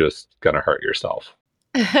you're just going to hurt yourself.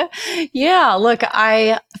 Yeah, look,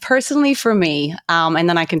 I personally, for me, and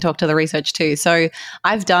then I can talk to the research too. So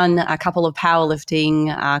I've done a couple of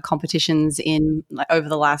powerlifting competitions over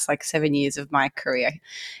the last 7 years of my career.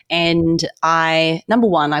 And number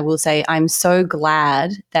one, I will say I'm so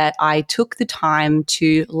glad that I took the time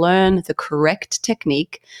to learn the correct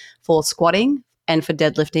technique for squatting and for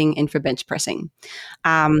deadlifting and for bench pressing.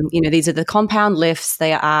 These are the compound lifts.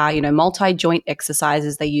 They are, multi-joint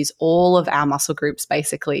exercises. They use all of our muscle groups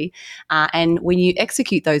basically. And when you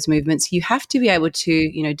execute those movements, you have to be able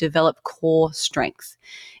to, develop core strength.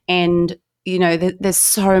 And there's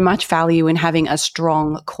so much value in having a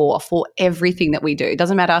strong core for everything that we do. It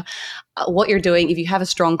doesn't matter what you're doing. If you have a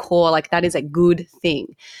strong core, like that is a good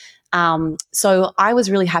thing. So I was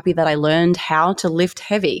really happy that I learned how to lift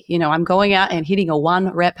heavy. I'm going out and hitting a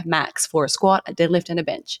 1 rep max for a squat, a deadlift, and a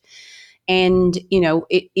bench. And,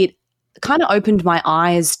 it kind of opened my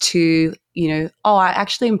eyes to, I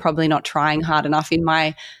actually am probably not trying hard enough in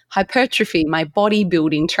my hypertrophy, my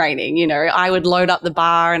bodybuilding training. I would load up the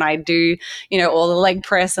bar and I'd do, all the leg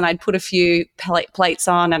press, and I'd put a few plates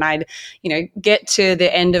on, and I'd, get to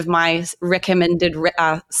the end of my recommended rep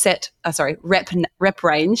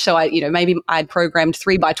range. So maybe I'd programmed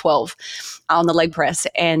 3x12 on the leg press,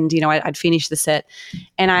 and, I'd finish the set.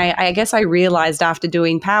 And I guess I realized after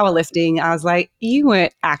doing powerlifting, I was like, you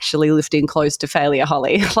weren't actually lifting close to failure,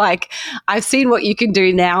 Holly. Like, I've seen what you can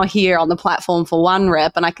do now here on the platform for 1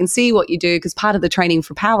 rep, and I can see what you do, because part of the training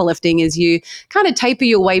for powerlifting is you kind of taper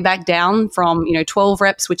your way back down from, 12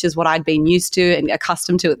 reps, which is what I'd been used to and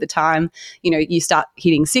accustomed to at the time. You start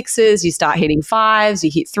hitting 6s, you start hitting 5s, you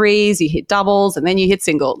hit 3s, you hit doubles, and then you hit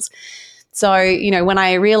singles. So, when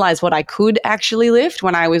I realized what I could actually lift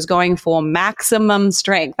when I was going for maximum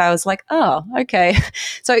strength, I was like, oh, okay.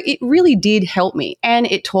 So it really did help me, and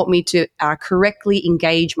it taught me to correctly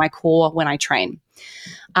engage my core when I train.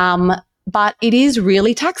 But it is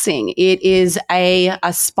really taxing. It is a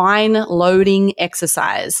spine loading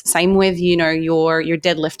exercise. Same with, your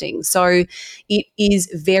deadlifting. So it is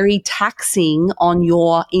very taxing on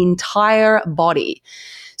your entire body.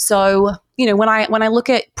 So, when I look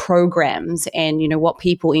at programs and, what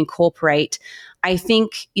people incorporate, I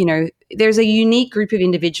think, there's a unique group of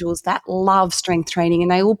individuals that love strength training,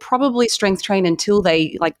 and they will probably strength train until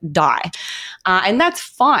they die. And that's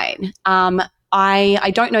fine.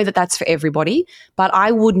 I don't know that that's for everybody, but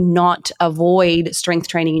I would not avoid strength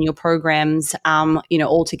training in your programs,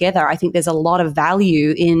 altogether. I think there's a lot of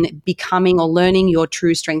value in becoming or learning your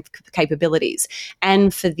true strength capabilities,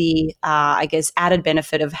 and for the, added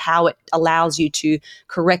benefit of how it allows you to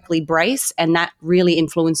correctly brace, and that really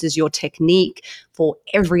influences your technique for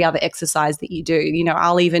every other exercise that you do.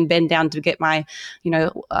 I'll even bend down to get my,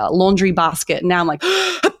 laundry basket, and now I'm like,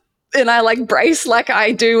 and I brace like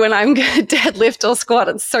I do when I'm going to deadlift or squat.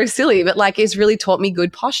 It's so silly, but it's really taught me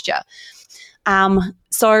good posture.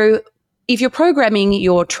 So if you're programming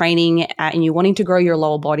your training and you're wanting to grow your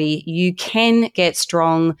lower body, you can get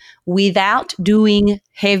strong without doing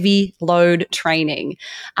heavy load training.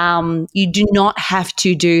 You do not have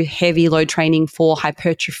to do heavy load training for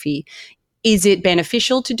hypertrophy. Is it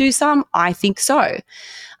beneficial to do some? I think so.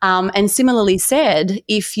 And similarly said,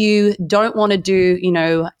 if you don't want to do,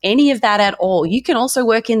 any of that at all, you can also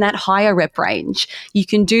work in that higher rep range. You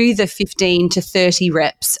can do the 15 to 30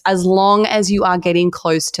 reps as long as you are getting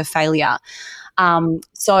close to failure.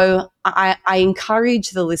 So I encourage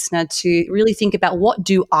the listener to really think about, what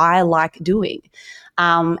do I like doing?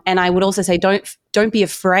 And I would also say, don't be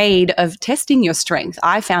afraid of testing your strength.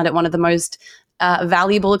 I found it one of the most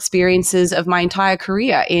valuable experiences of my entire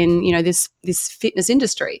career in, this fitness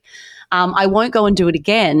industry. I won't go and do it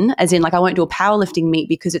again, as in I won't do a powerlifting meet,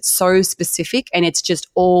 because it's so specific and it's just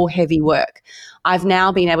all heavy work. I've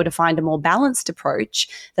now been able to find a more balanced approach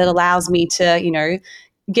that allows me to,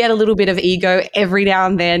 get a little bit of ego every now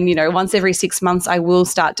and then. Once every 6 months, I will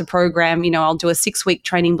start to program. I'll do a 6-week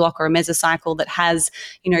training block or a mesocycle that has,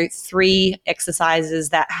 3 exercises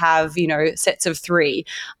that have, sets of 3.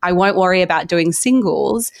 I won't worry about doing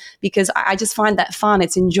singles, because I just find that fun.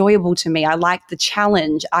 It's enjoyable to me. I like the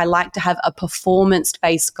challenge. I like to have a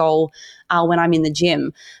performance-based goal when I'm in the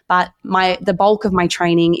gym. But the bulk of my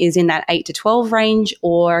training is in that 8 to 12 range,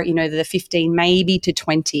 or, the 15 maybe to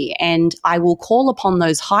 20. And I will call upon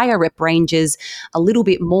those higher rep ranges a little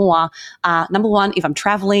bit more. Number one, if I'm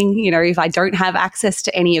traveling, if I don't have access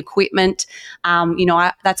to any equipment,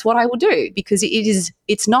 that's what I will do, because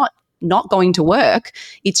it's not going to work.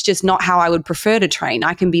 It's just not how I would prefer to train.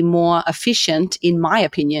 I can be more efficient, in my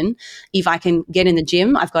opinion, if I can get in the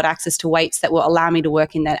gym. I've got access to weights that will allow me to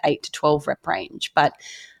work in that 8 to 12 rep range. But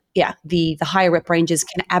yeah, the higher rep ranges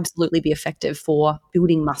can absolutely be effective for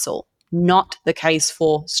building muscle. Not the case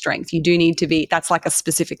for strength. You do need to that's like a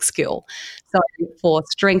specific skill. So for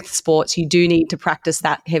strength sports, you do need to practice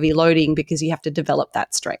that heavy loading, because you have to develop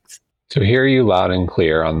that strength. To hear you loud and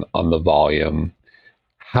clear on the volume,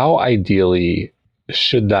 how ideally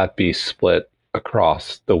should that be split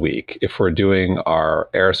across the week? If we're doing our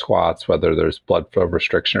air squats, whether there's blood flow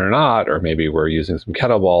restriction or not, or maybe we're using some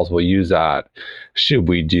kettlebells, we'll use that. Should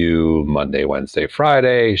we do Monday, Wednesday,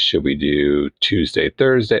 Friday? Should we do Tuesday,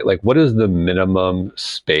 Thursday? What is the minimum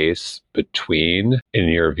space between, in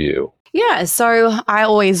your view? Yeah, so I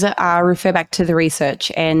always refer back to the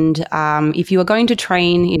research, and if you are going to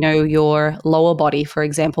train, your lower body, for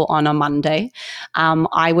example, on a Monday,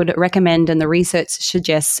 I would recommend, and the research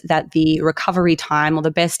suggests that the recovery time, or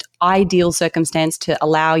the best ideal circumstance to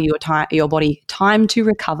allow your body time to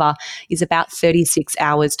recover, is about 36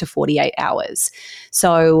 hours to 48 hours.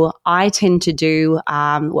 So I tend to do,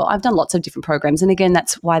 I've done lots of different programs, and again,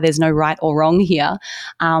 that's why there's no right or wrong here.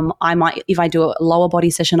 I might, if I do a lower body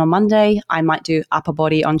session on Monday, I might do upper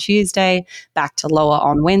body on Tuesday, back to lower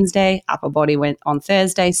on Wednesday, upper body on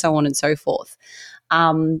Thursday, so on and so forth.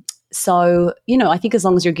 So, I think as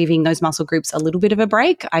long as you're giving those muscle groups a little bit of a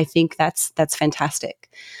break, I think that's fantastic.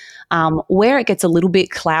 Where it gets a little bit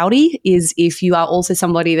cloudy is if you are also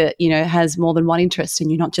somebody that, has more than one interest and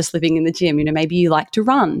you're not just living in the gym. Maybe you like to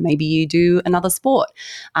run, maybe you do another sport.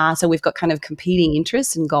 So we've got kind of competing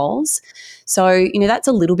interests and goals. So, that's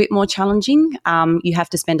a little bit more challenging. You have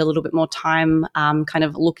to spend a little bit more time kind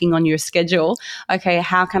of looking on your schedule. Okay,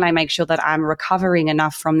 how can I make sure that I'm recovering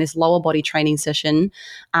enough from this lower body training session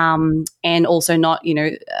and also not,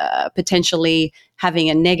 potentially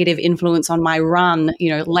having a negative influence on my run,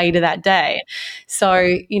 later that day. So,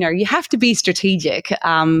 you have to be strategic.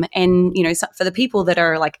 So for the people that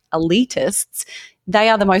are like elitists, they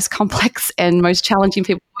are the most complex and most challenging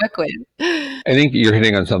people to work with. I think you're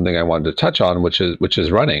hitting on something I wanted to touch on, which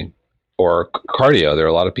is running or cardio. There are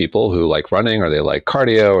a lot of people who like running, or they like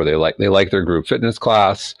cardio, or they like their group fitness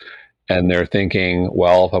class, and they're thinking,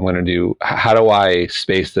 well, if I'm going to do, how do I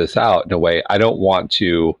space this out in a way I don't want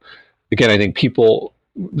to? Again, I think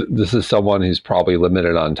this is someone who's probably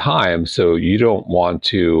limited on time, so you don't want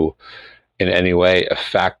to in any way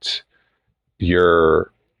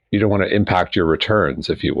you don't want to impact your returns,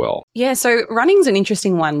 if you will. Yeah, so running's an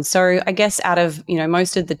interesting one. So I guess out of,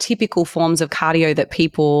 most of the typical forms of cardio that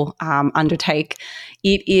people undertake,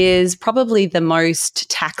 it is probably the most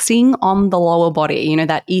taxing on the lower body,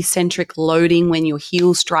 that eccentric loading when your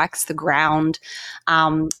heel strikes the ground.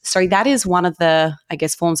 So that is one of the, I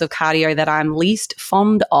guess, forms of cardio that I'm least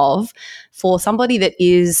fond of for somebody that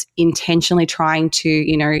is intentionally trying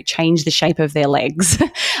to, change the shape of their legs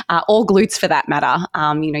or glutes for that matter.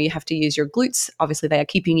 You have to use your glutes. Obviously, they are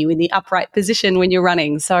keeping you in the upright position when you're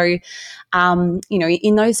running. So,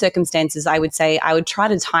 in those circumstances, I would say I would try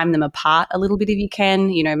to time them apart a little bit if you can.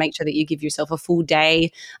 Make sure that you give yourself a full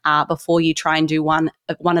day before you try and do one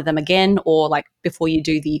of them again, or like before you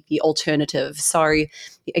do the alternative. So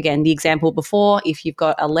again, the example before, if you've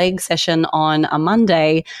got a leg session on a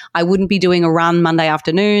Monday, I wouldn't be doing a run Monday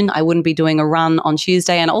afternoon. I wouldn't be doing a run on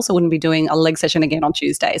Tuesday, and I also wouldn't be doing a leg session again on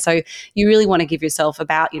Tuesday. So you really want to give yourself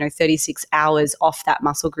about, 36 hours off that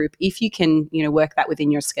muscle group if you can, work that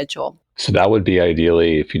within your schedule. So that would be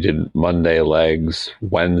ideally if you did Monday legs,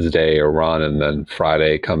 Wednesday a run, and then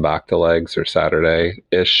Friday come back to legs, or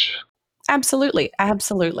Saturday-ish. Absolutely.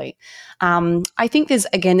 I think there's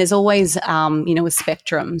always, a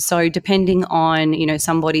spectrum. So depending on,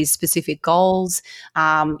 somebody's specific goals,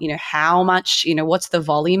 how much, what's the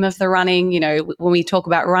volume of the running? When we talk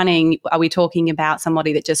about running, are we talking about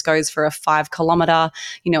somebody that just goes for a 5 kilometer,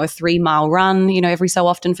 a 3 mile run, every so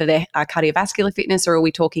often for their cardiovascular fitness? Or are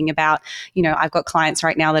we talking about, I've got clients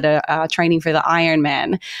right now that are training for the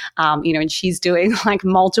Ironman, and she's doing like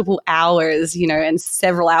multiple hours, and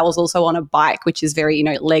several hours also on a bike, which is very,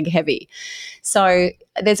 leg heavy. So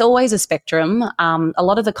there's always a spectrum. A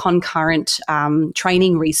lot of the concurrent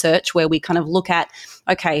training research where we kind of look at,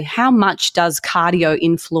 okay, how much does cardio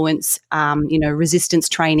influence, resistance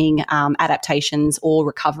training, adaptations or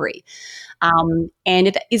recovery? And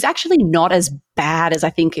it is actually not as bad as I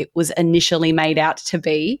think it was initially made out to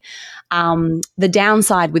be. The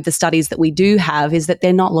downside with the studies that we do have is that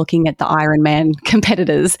they're not looking at the Ironman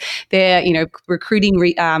competitors. They're,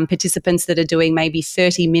 recruiting participants that are doing maybe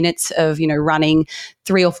 30 minutes of, running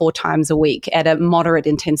 3 or 4 times a week at a moderate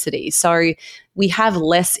intensity. So we have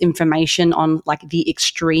less information on like the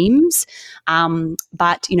extremes.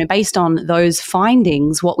 But, based on those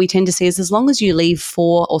findings, what we tend to see is as long as you leave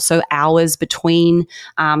 4 or so hours between,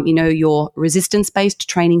 your resistance-based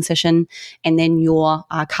training session and then your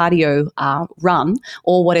cardio run,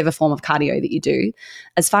 or whatever form of cardio that you do,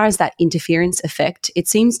 as far as that interference effect, it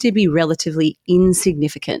seems to be relatively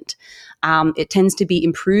insignificant. It tends to be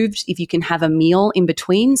improved if you can have a meal in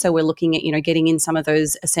between. So we're looking at, getting in some of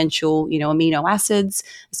those essential, amino acids,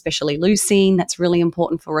 especially leucine. That's really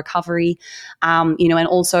important for recovery. And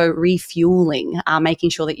also refueling,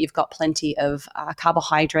 making sure that you've got plenty of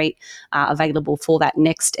carbohydrate available for that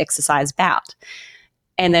next exercise bout.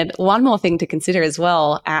 And then one more thing to consider as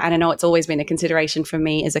well, and I know it's always been a consideration for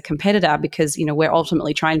me as a competitor because, we're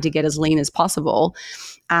ultimately trying to get as lean as possible.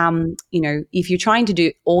 If you're trying to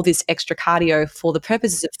do all this extra cardio for the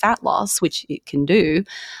purposes of fat loss, which it can do,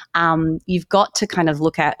 you've got to kind of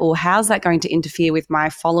look at, well, how's that going to interfere with my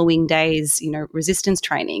following day's, resistance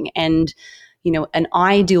training? And, an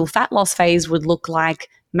ideal fat loss phase would look like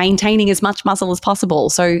maintaining as much muscle as possible.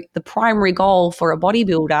 So the primary goal for a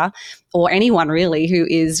bodybuilder or anyone really who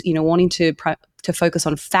is, wanting to focus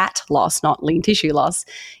on fat loss, not lean tissue loss,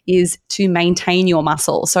 is to maintain your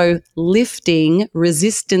muscle. So lifting,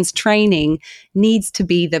 resistance training needs to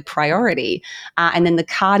be the priority. And then the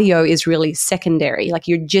cardio is really secondary. Like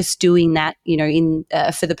you're just doing that,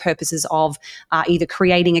 for the purposes of either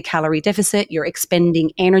creating a calorie deficit, you're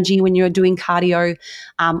expending energy when you're doing cardio,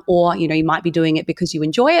 or, you might be doing it because you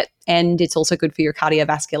enjoy it and it's also good for your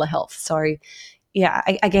cardiovascular health. So yeah,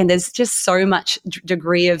 again, there's just so much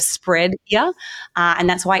degree of spread here, and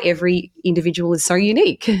that's why every individual is so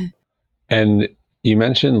unique. And you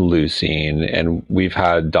mentioned leucine, and we've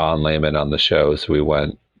had Don Layman on the show, so we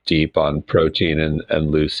went deep on protein and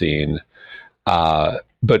leucine.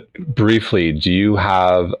 But briefly, do you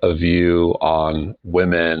have a view on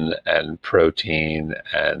women and protein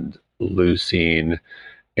and leucine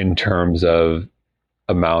in terms of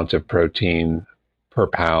amount of protein per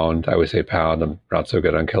pound? I would say pound. I'm not so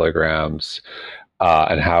good on kilograms,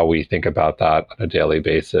 and how we think about that on a daily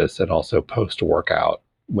basis and also post-workout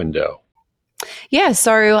window. Yeah.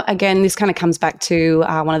 So again, this kind of comes back to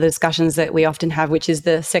one of the discussions that we often have, which is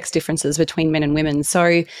the sex differences between men and women.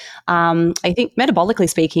 So I think metabolically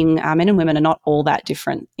speaking, men and women are not all that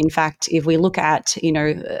different. In fact, if we look at,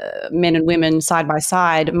 men and women side by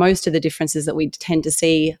side, most of the differences that we tend to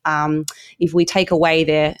see, if we take away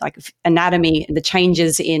their like anatomy, the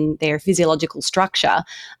changes in their physiological structure,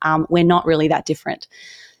 we're not really that different.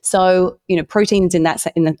 So, proteins in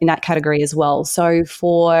that category as well. So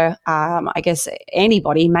for, I guess,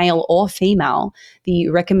 anybody, male or female, the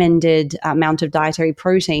recommended amount of dietary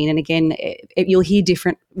protein, and again, you'll hear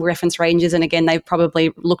different reference ranges, and again, they've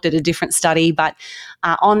probably looked at a different study, but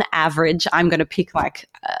on average, I'm going to pick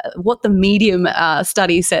what the medium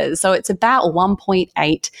study says. So it's about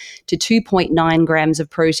 1.8 to 2.9 grams of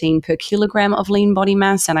protein per kilogram of lean body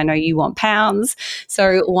mass, and I know you want pounds,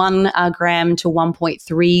 so 1 gram to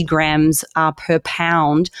 1.3 grams per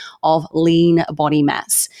pound of lean body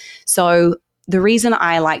mass. So the reason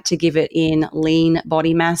I like to give it in lean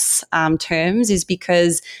body mass terms is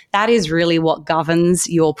because that is really what governs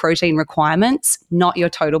your protein requirements, not your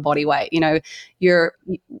total body weight.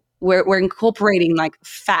 We're incorporating like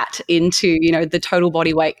fat into, the total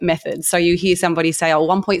body weight method. So you hear somebody say,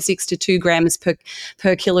 1.6 to 2 grams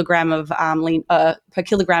per kilogram of per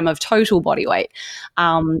kilogram of total body weight.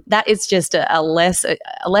 That is just a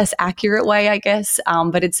less accurate way, I guess.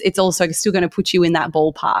 But it's also still going to put you in that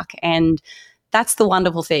ballpark. And that's the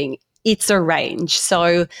wonderful thing. It's a range.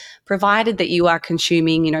 So provided that you are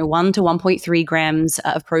consuming, 1 to 1.3 grams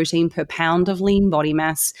of protein per pound of lean body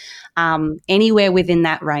mass, anywhere within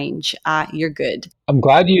that range, you're good. I'm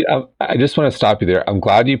glad I just want to stop you there. I'm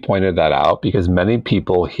glad you pointed that out because many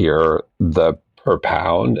people hear the per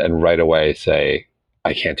pound and right away say,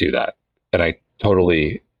 I can't do that. And I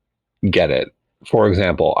totally get it. For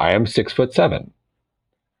example, I am 6'7".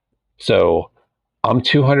 So I'm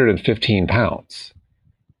 215 pounds.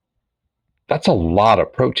 That's a lot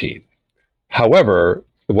of protein. However,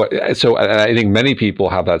 so I think many people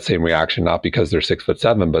have that same reaction, not because they're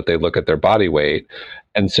 6'7", but they look at their body weight.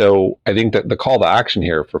 And so I think that the call to action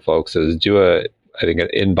here for folks is do an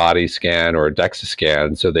in-body scan or a DEXA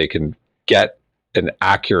scan so they can get an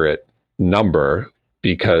accurate number,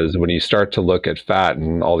 because when you start to look at fat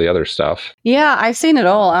and all the other stuff. Yeah, I've seen it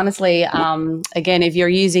all, honestly. Again, if you're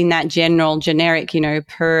using that generic,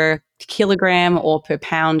 per kilogram or per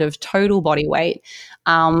pound of total body weight,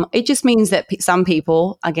 it just means that some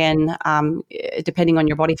people, again, depending on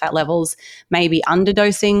your body fat levels, may be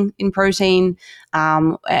underdosing in protein.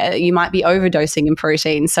 You might be overdosing in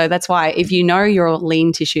protein. So that's why if you know your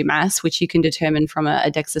lean tissue mass, which you can determine from a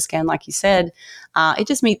DEXA scan, like you said, it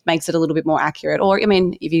just makes it a little bit more accurate. Or,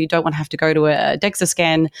 if you don't want to have to go to a DEXA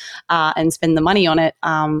scan and spend the money on it,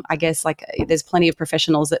 I guess there's plenty of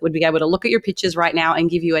professionals that would be able to look at your pictures right now and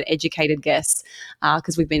give you an educated guess,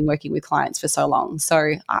 because we've been working with clients for so long. So,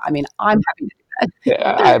 I'm happy to do that.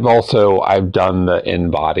 Yeah, I've done the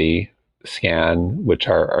in-body scan, which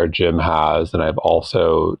our gym has, and I've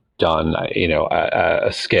also done,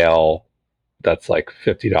 a scale that's like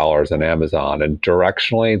 $50 on Amazon, and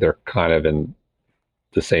directionally they're kind of in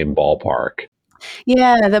the same ballpark.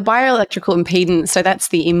 Yeah, the bioelectrical impedance. So that's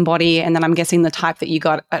the in-body, and then I'm guessing the type that you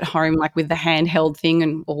got at home, like with the handheld thing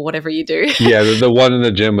and or whatever you do. Yeah, the one in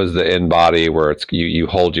the gym was the in body where it's you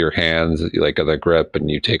hold your hands like the grip and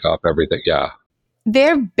you take off everything. Yeah.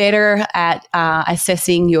 They're better at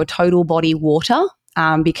assessing your total body water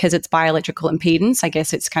because it's bioelectrical impedance. I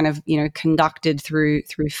guess it's kind of conducted through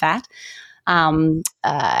fat. And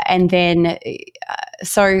then,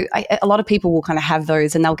 a lot of people will kind of have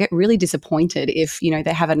those, and they'll get really disappointed if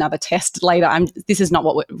they have another test later. This is not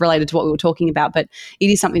related to what we were talking about, but it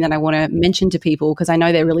is something that I want to mention to people because I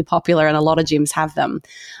know they're really popular and a lot of gyms have them.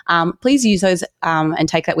 Please use those and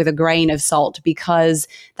take that with a grain of salt because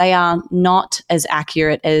they are not as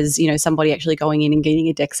accurate as somebody actually going in and getting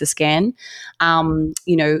a DEXA scan.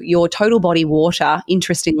 Your total body water,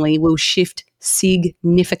 interestingly, will shift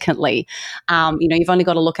significantly. You've only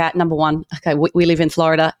got to look at number one. Okay, we live in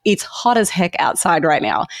Florida. It's hot as heck outside right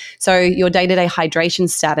now. So your day-to-day hydration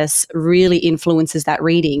status really influences that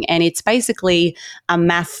reading. And it's basically a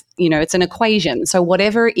math, it's an equation. So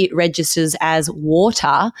whatever it registers as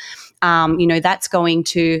water, that's going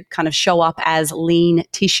to kind of show up as lean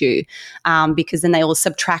tissue because then they will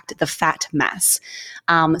subtract the fat mass.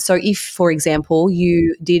 So if, for example,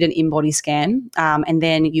 you did an in-body scan and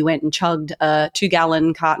then you went and chugged a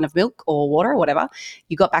 2-gallon carton of milk or water or whatever,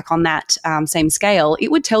 you got back on that same scale,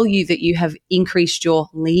 it would tell you that you have increased your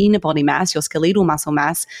lean body mass, your skeletal muscle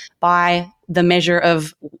mass, by the measure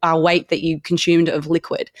of weight that you consumed of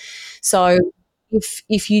liquid. So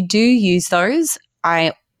if you do use those,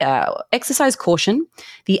 I exercise caution.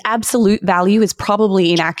 The absolute value is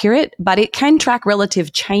probably inaccurate, but it can track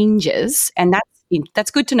relative changes, and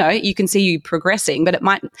that's good to know. You can see you progressing, but it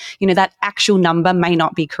might, that actual number may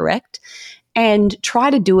not be correct. And try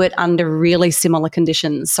to do it under really similar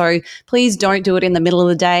conditions. So please don't do it in the middle of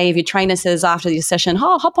the day. If your trainer says after your session,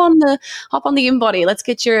 "Oh, hop on the in-body, let's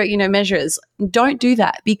get your measures." Don't do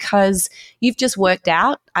that because you've just worked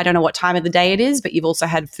out. I don't know what time of the day it is, but you've also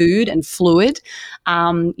had food and fluid.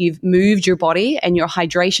 You've moved your body, and your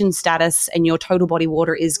hydration status and your total body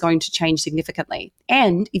water is going to change significantly.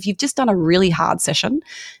 And if you've just done a really hard session,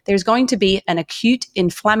 there's going to be an acute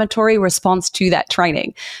inflammatory response to that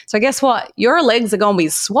training. So guess what? Your legs are going to be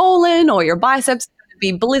swollen, or your biceps are going to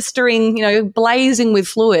be blistering, blazing with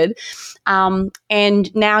fluid.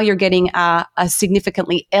 And now you're getting a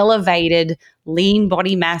significantly elevated lean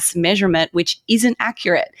body mass measurement, which isn't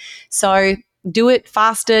accurate. So do it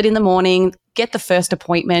fasted in the morning, get the first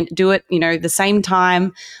appointment, do it, the same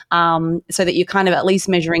time, so that you're kind of at least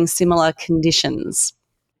measuring similar conditions.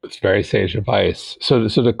 It's very sage advice. So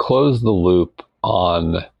to close the loop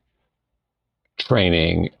on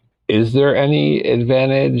training, is there any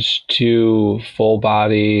advantage to full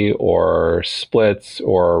body or splits,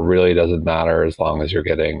 or really doesn't matter as long as you're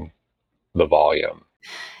getting the volume?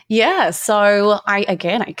 Yeah. So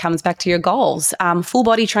it comes back to your goals. Full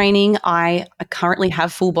body training. I currently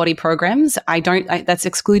have full body programs. That's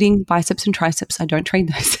excluding biceps and triceps. I don't train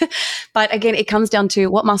those. But again, it comes down to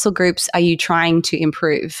what muscle groups are you trying to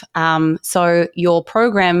improve? So your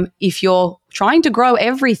program, if you're trying to grow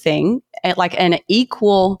everything at like an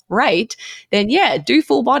equal rate, then yeah, do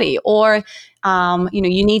full body. Or you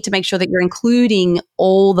need to make sure that you're including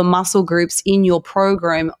all the muscle groups in your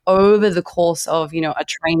program over the course of, a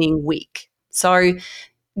training week. So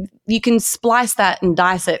you can splice that and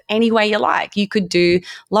dice it any way you like. You could do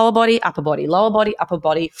lower body, upper body,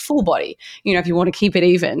 full body, if you want to keep it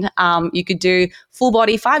even. You could do full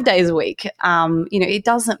body 5 days a week. It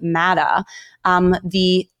doesn't matter.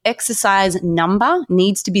 The exercise number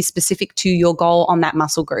needs to be specific to your goal on that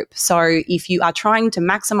muscle group. So if you are trying to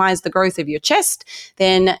maximize the growth of your chest,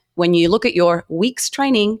 then when you look at your week's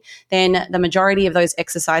training, then the majority of those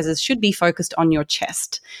exercises should be focused on your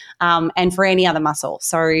chest, and for any other muscle.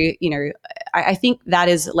 So, I think that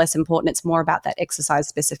is less important. It's more about that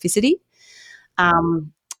exercise specificity. I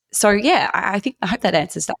hope that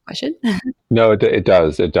answers that question. No, it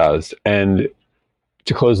does. It does. And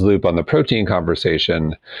to close the loop on the protein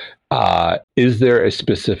conversation, is there a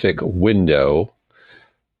specific window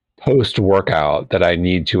post-workout that I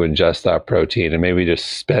need to ingest that protein, and maybe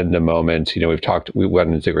just spend a moment? We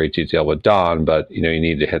went into great detail with Dawn, but you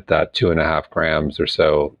need to hit that 2.5 grams or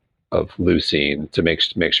so of leucine to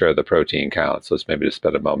make sure the protein counts. So let's maybe just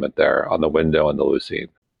spend a moment there on the window and the leucine.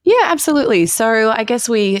 Yeah, absolutely. So I guess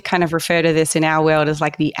we kind of refer to this in our world as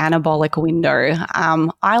like the anabolic window.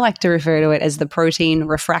 I like to refer to it as the protein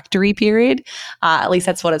refractory period. At least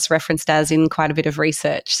that's what it's referenced as in quite a bit of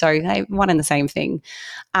research. So one and the same thing.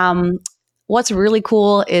 What's really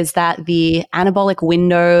cool is that the anabolic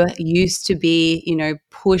window used to be,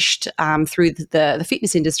 pushed through the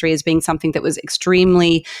fitness industry as being something that was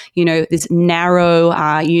extremely, this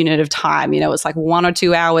narrow unit of time. It's like 1 or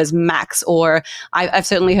 2 hours max. Or I've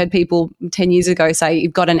certainly heard people 10 years ago say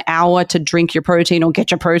you've got an hour to drink your protein or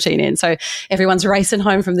get your protein in. So everyone's racing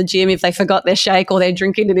home from the gym if they forgot their shake or they're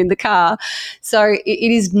drinking it in the car. So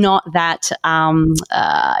it is not that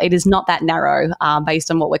narrow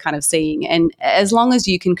based on what we're kind of seeing. And as long as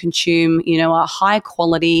you can consume, a high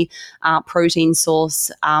quality protein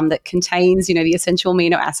source that contains, the essential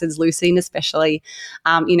amino acids, leucine especially,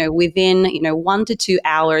 within, 1 to 2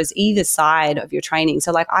 hours either side of your training.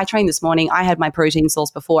 So like I trained this morning, I had my protein source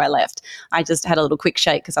before I left. I just had a little quick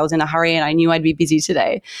shake because I was in a hurry and I knew I'd be busy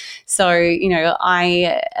today. So,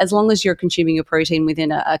 as long as you're consuming your protein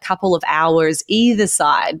within a couple of hours either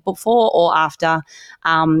side, before or after,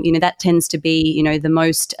 that tends to be, the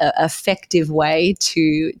most effective way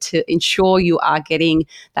to ensure you are getting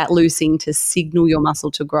that leucine to signal your muscle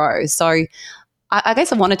to grow. So I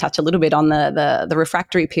guess I want to touch a little bit on the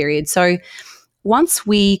refractory period. So once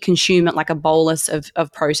we consume like a bolus of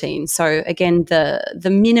protein, so again, the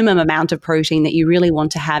minimum amount of protein that you really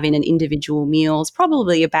want to have in an individual meal is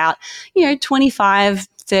probably about, 25,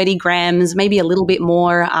 30 grams, maybe a little bit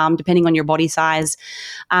more, depending on your body size.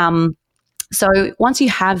 So once you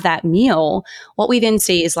have that meal, what we then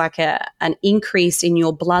see is like an increase in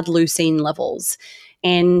your blood leucine levels.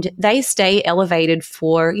 And they stay elevated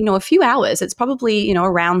for, a few hours. It's probably,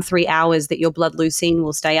 around 3 hours that your blood leucine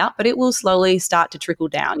will stay up, but it will slowly start to trickle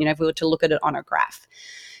down, if we were to look at it on a graph.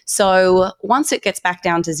 So once it gets back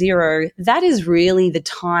down to zero, that is really the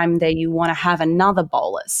time that you want to have another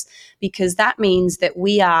bolus, because that means that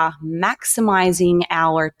we are maximizing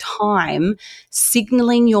our time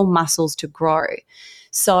signaling your muscles to grow.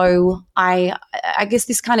 So I guess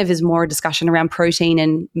this kind of is more a discussion around protein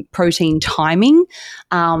and protein timing.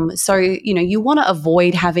 So, you want to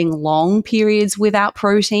avoid having long periods without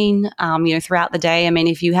protein, throughout the day. I mean,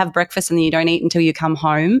 if you have breakfast and then you don't eat until you come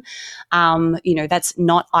home, that's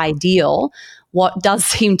not ideal. What does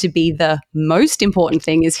seem to be the most important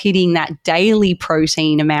thing is hitting that daily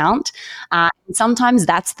protein amount. Sometimes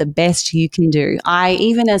that's the best you can do.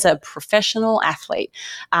 Even as a professional athlete,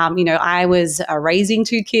 I was raising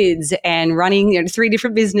 2 kids and running 3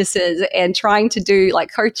 different businesses and trying to do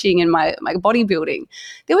like coaching and my bodybuilding.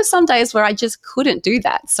 There were some days where I just couldn't do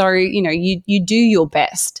that. So, you do your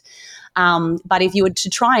best. But if you were to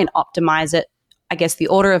try and optimize it, I guess the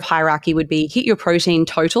order of hierarchy would be hit your protein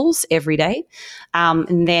totals every day,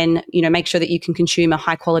 and then, make sure that you can consume a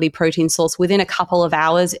high quality protein source within a couple of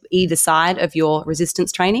hours either side of your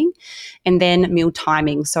resistance training, and then meal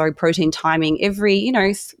timing. So protein timing every,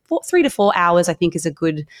 3 to 4 hours, I think is a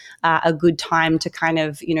good time to kind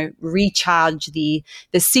of, recharge the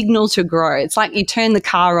signal to grow. It's like you turn the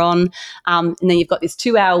car on, and then you've got this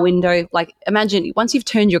 2-hour window. Like imagine once you've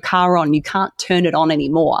turned your car on, you can't turn it on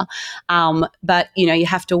anymore. But you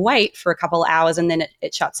have to wait for a couple of hours and then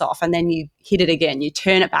it shuts off, and then you hit it again, you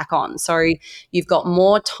turn it back on. So you've got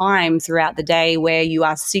more time throughout the day where you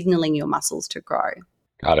are signaling your muscles to grow.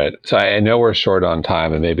 Got it. So I know we're short on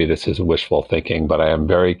time, and maybe this is wishful thinking, but I am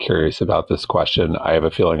very curious about this question. I have a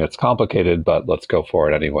feeling it's complicated, but let's go for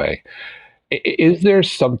it anyway. Is there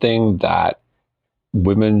something that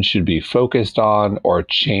women should be focused on or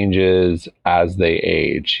changes as they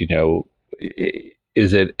age?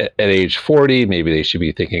 Is it at age 40, maybe they should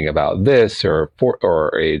be thinking about this, or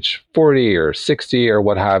age 40 or 60 or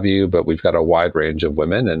what have you, but we've got a wide range of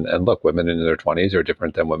women, and look, women in their 20s are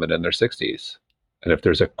different than women in their 60s. And if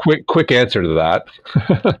there's a quick answer to that.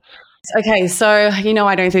 Okay, so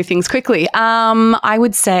I don't do things quickly. I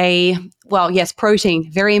would say, well, yes, protein,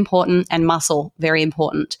 very important, and muscle, very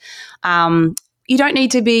important. You don't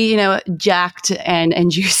need to be, jacked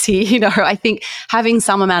and juicy. I think having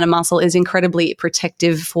some amount of muscle is incredibly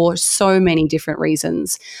protective for so many different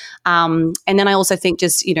reasons. And then I also think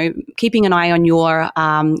just, keeping an eye on your,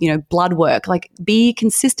 blood work, like be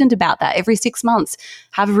consistent about that every 6 months.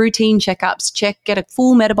 Have routine checkups, get a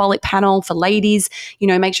full metabolic panel for ladies,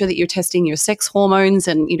 make sure that you're testing your sex hormones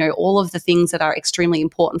and, all of the things that are extremely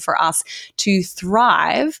important for us to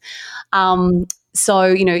thrive.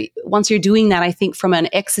 So, once you're doing that, I think from an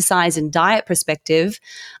exercise and diet perspective,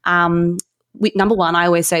 number one, I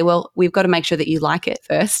always say, well, we've got to make sure that you like it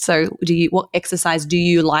first. So what exercise do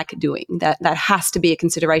you like doing? That has to be a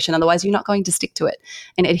consideration. Otherwise, you're not going to stick to it.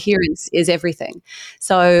 And adherence is everything.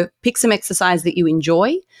 So pick some exercise that you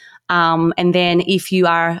enjoy. And then if you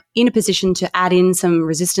are in a position to add in some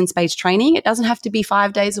resistance-based training, it doesn't have to be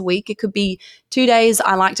 5 days a week. It could be 2 days.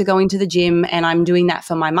 I like to go into the gym and I'm doing that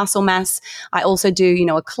for my muscle mass. I also do,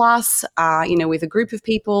 a class, with a group of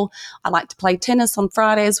people. I like to play tennis on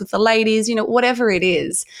Fridays with the ladies, whatever it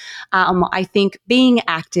is. I think being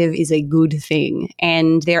active is a good thing.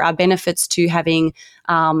 And there are benefits to having,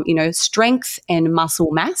 strength and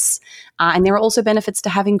muscle mass. And there are also benefits to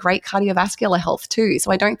having great cardiovascular health too.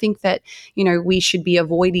 So I don't think that, we should be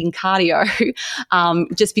avoiding cardio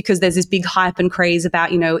just because there's this big hype and craze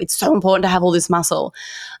about, it's so important to have all this muscle.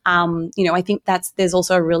 I think there's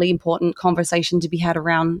also a really important conversation to be had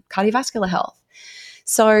around cardiovascular health.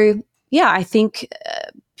 So yeah, I think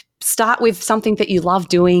start with something that you love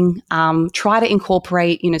doing. Try to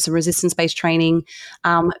incorporate, some resistance-based training.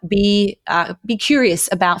 Be curious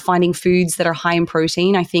about finding foods that are high in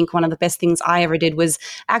protein. I think one of the best things I ever did was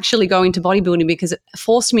actually go into bodybuilding because it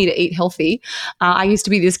forced me to eat healthy. I used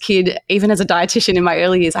to be this kid, even as a dietitian in my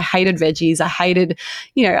early years. I hated veggies. I hated,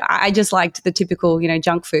 I just liked the typical,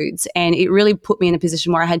 junk foods. And it really put me in a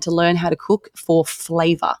position where I had to learn how to cook for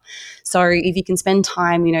flavor. So if you can spend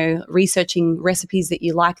time, researching recipes that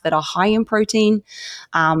you like that are high in protein,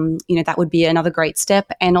 that would be another great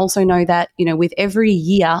step. And also know that, with every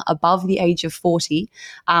year above the age of 40,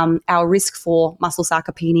 our risk for muscle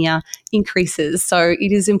sarcopenia increases. So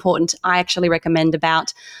it is important. I actually recommend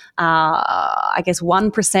about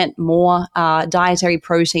 1% more dietary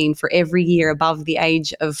protein for every year above the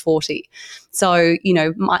age of 40. So,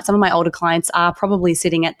 some of my older clients are probably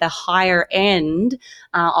sitting at the higher end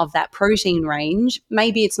of that protein range.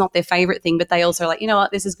 Maybe it's not their favorite thing, but they also are like,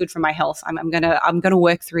 what, this is good for my health. I'm gonna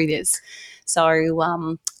work through this.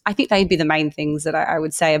 So I think they'd be the main things that I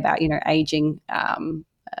would say about, aging.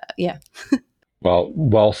 Yeah.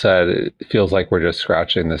 Well said. It feels like we're just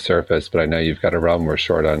scratching the surface, but I know you've got to run. We're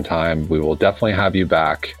short on time. We will definitely have you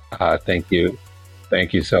back. Thank you.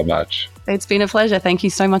 Thank you so much. It's been a pleasure. Thank you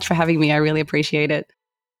so much for having me. I really appreciate it.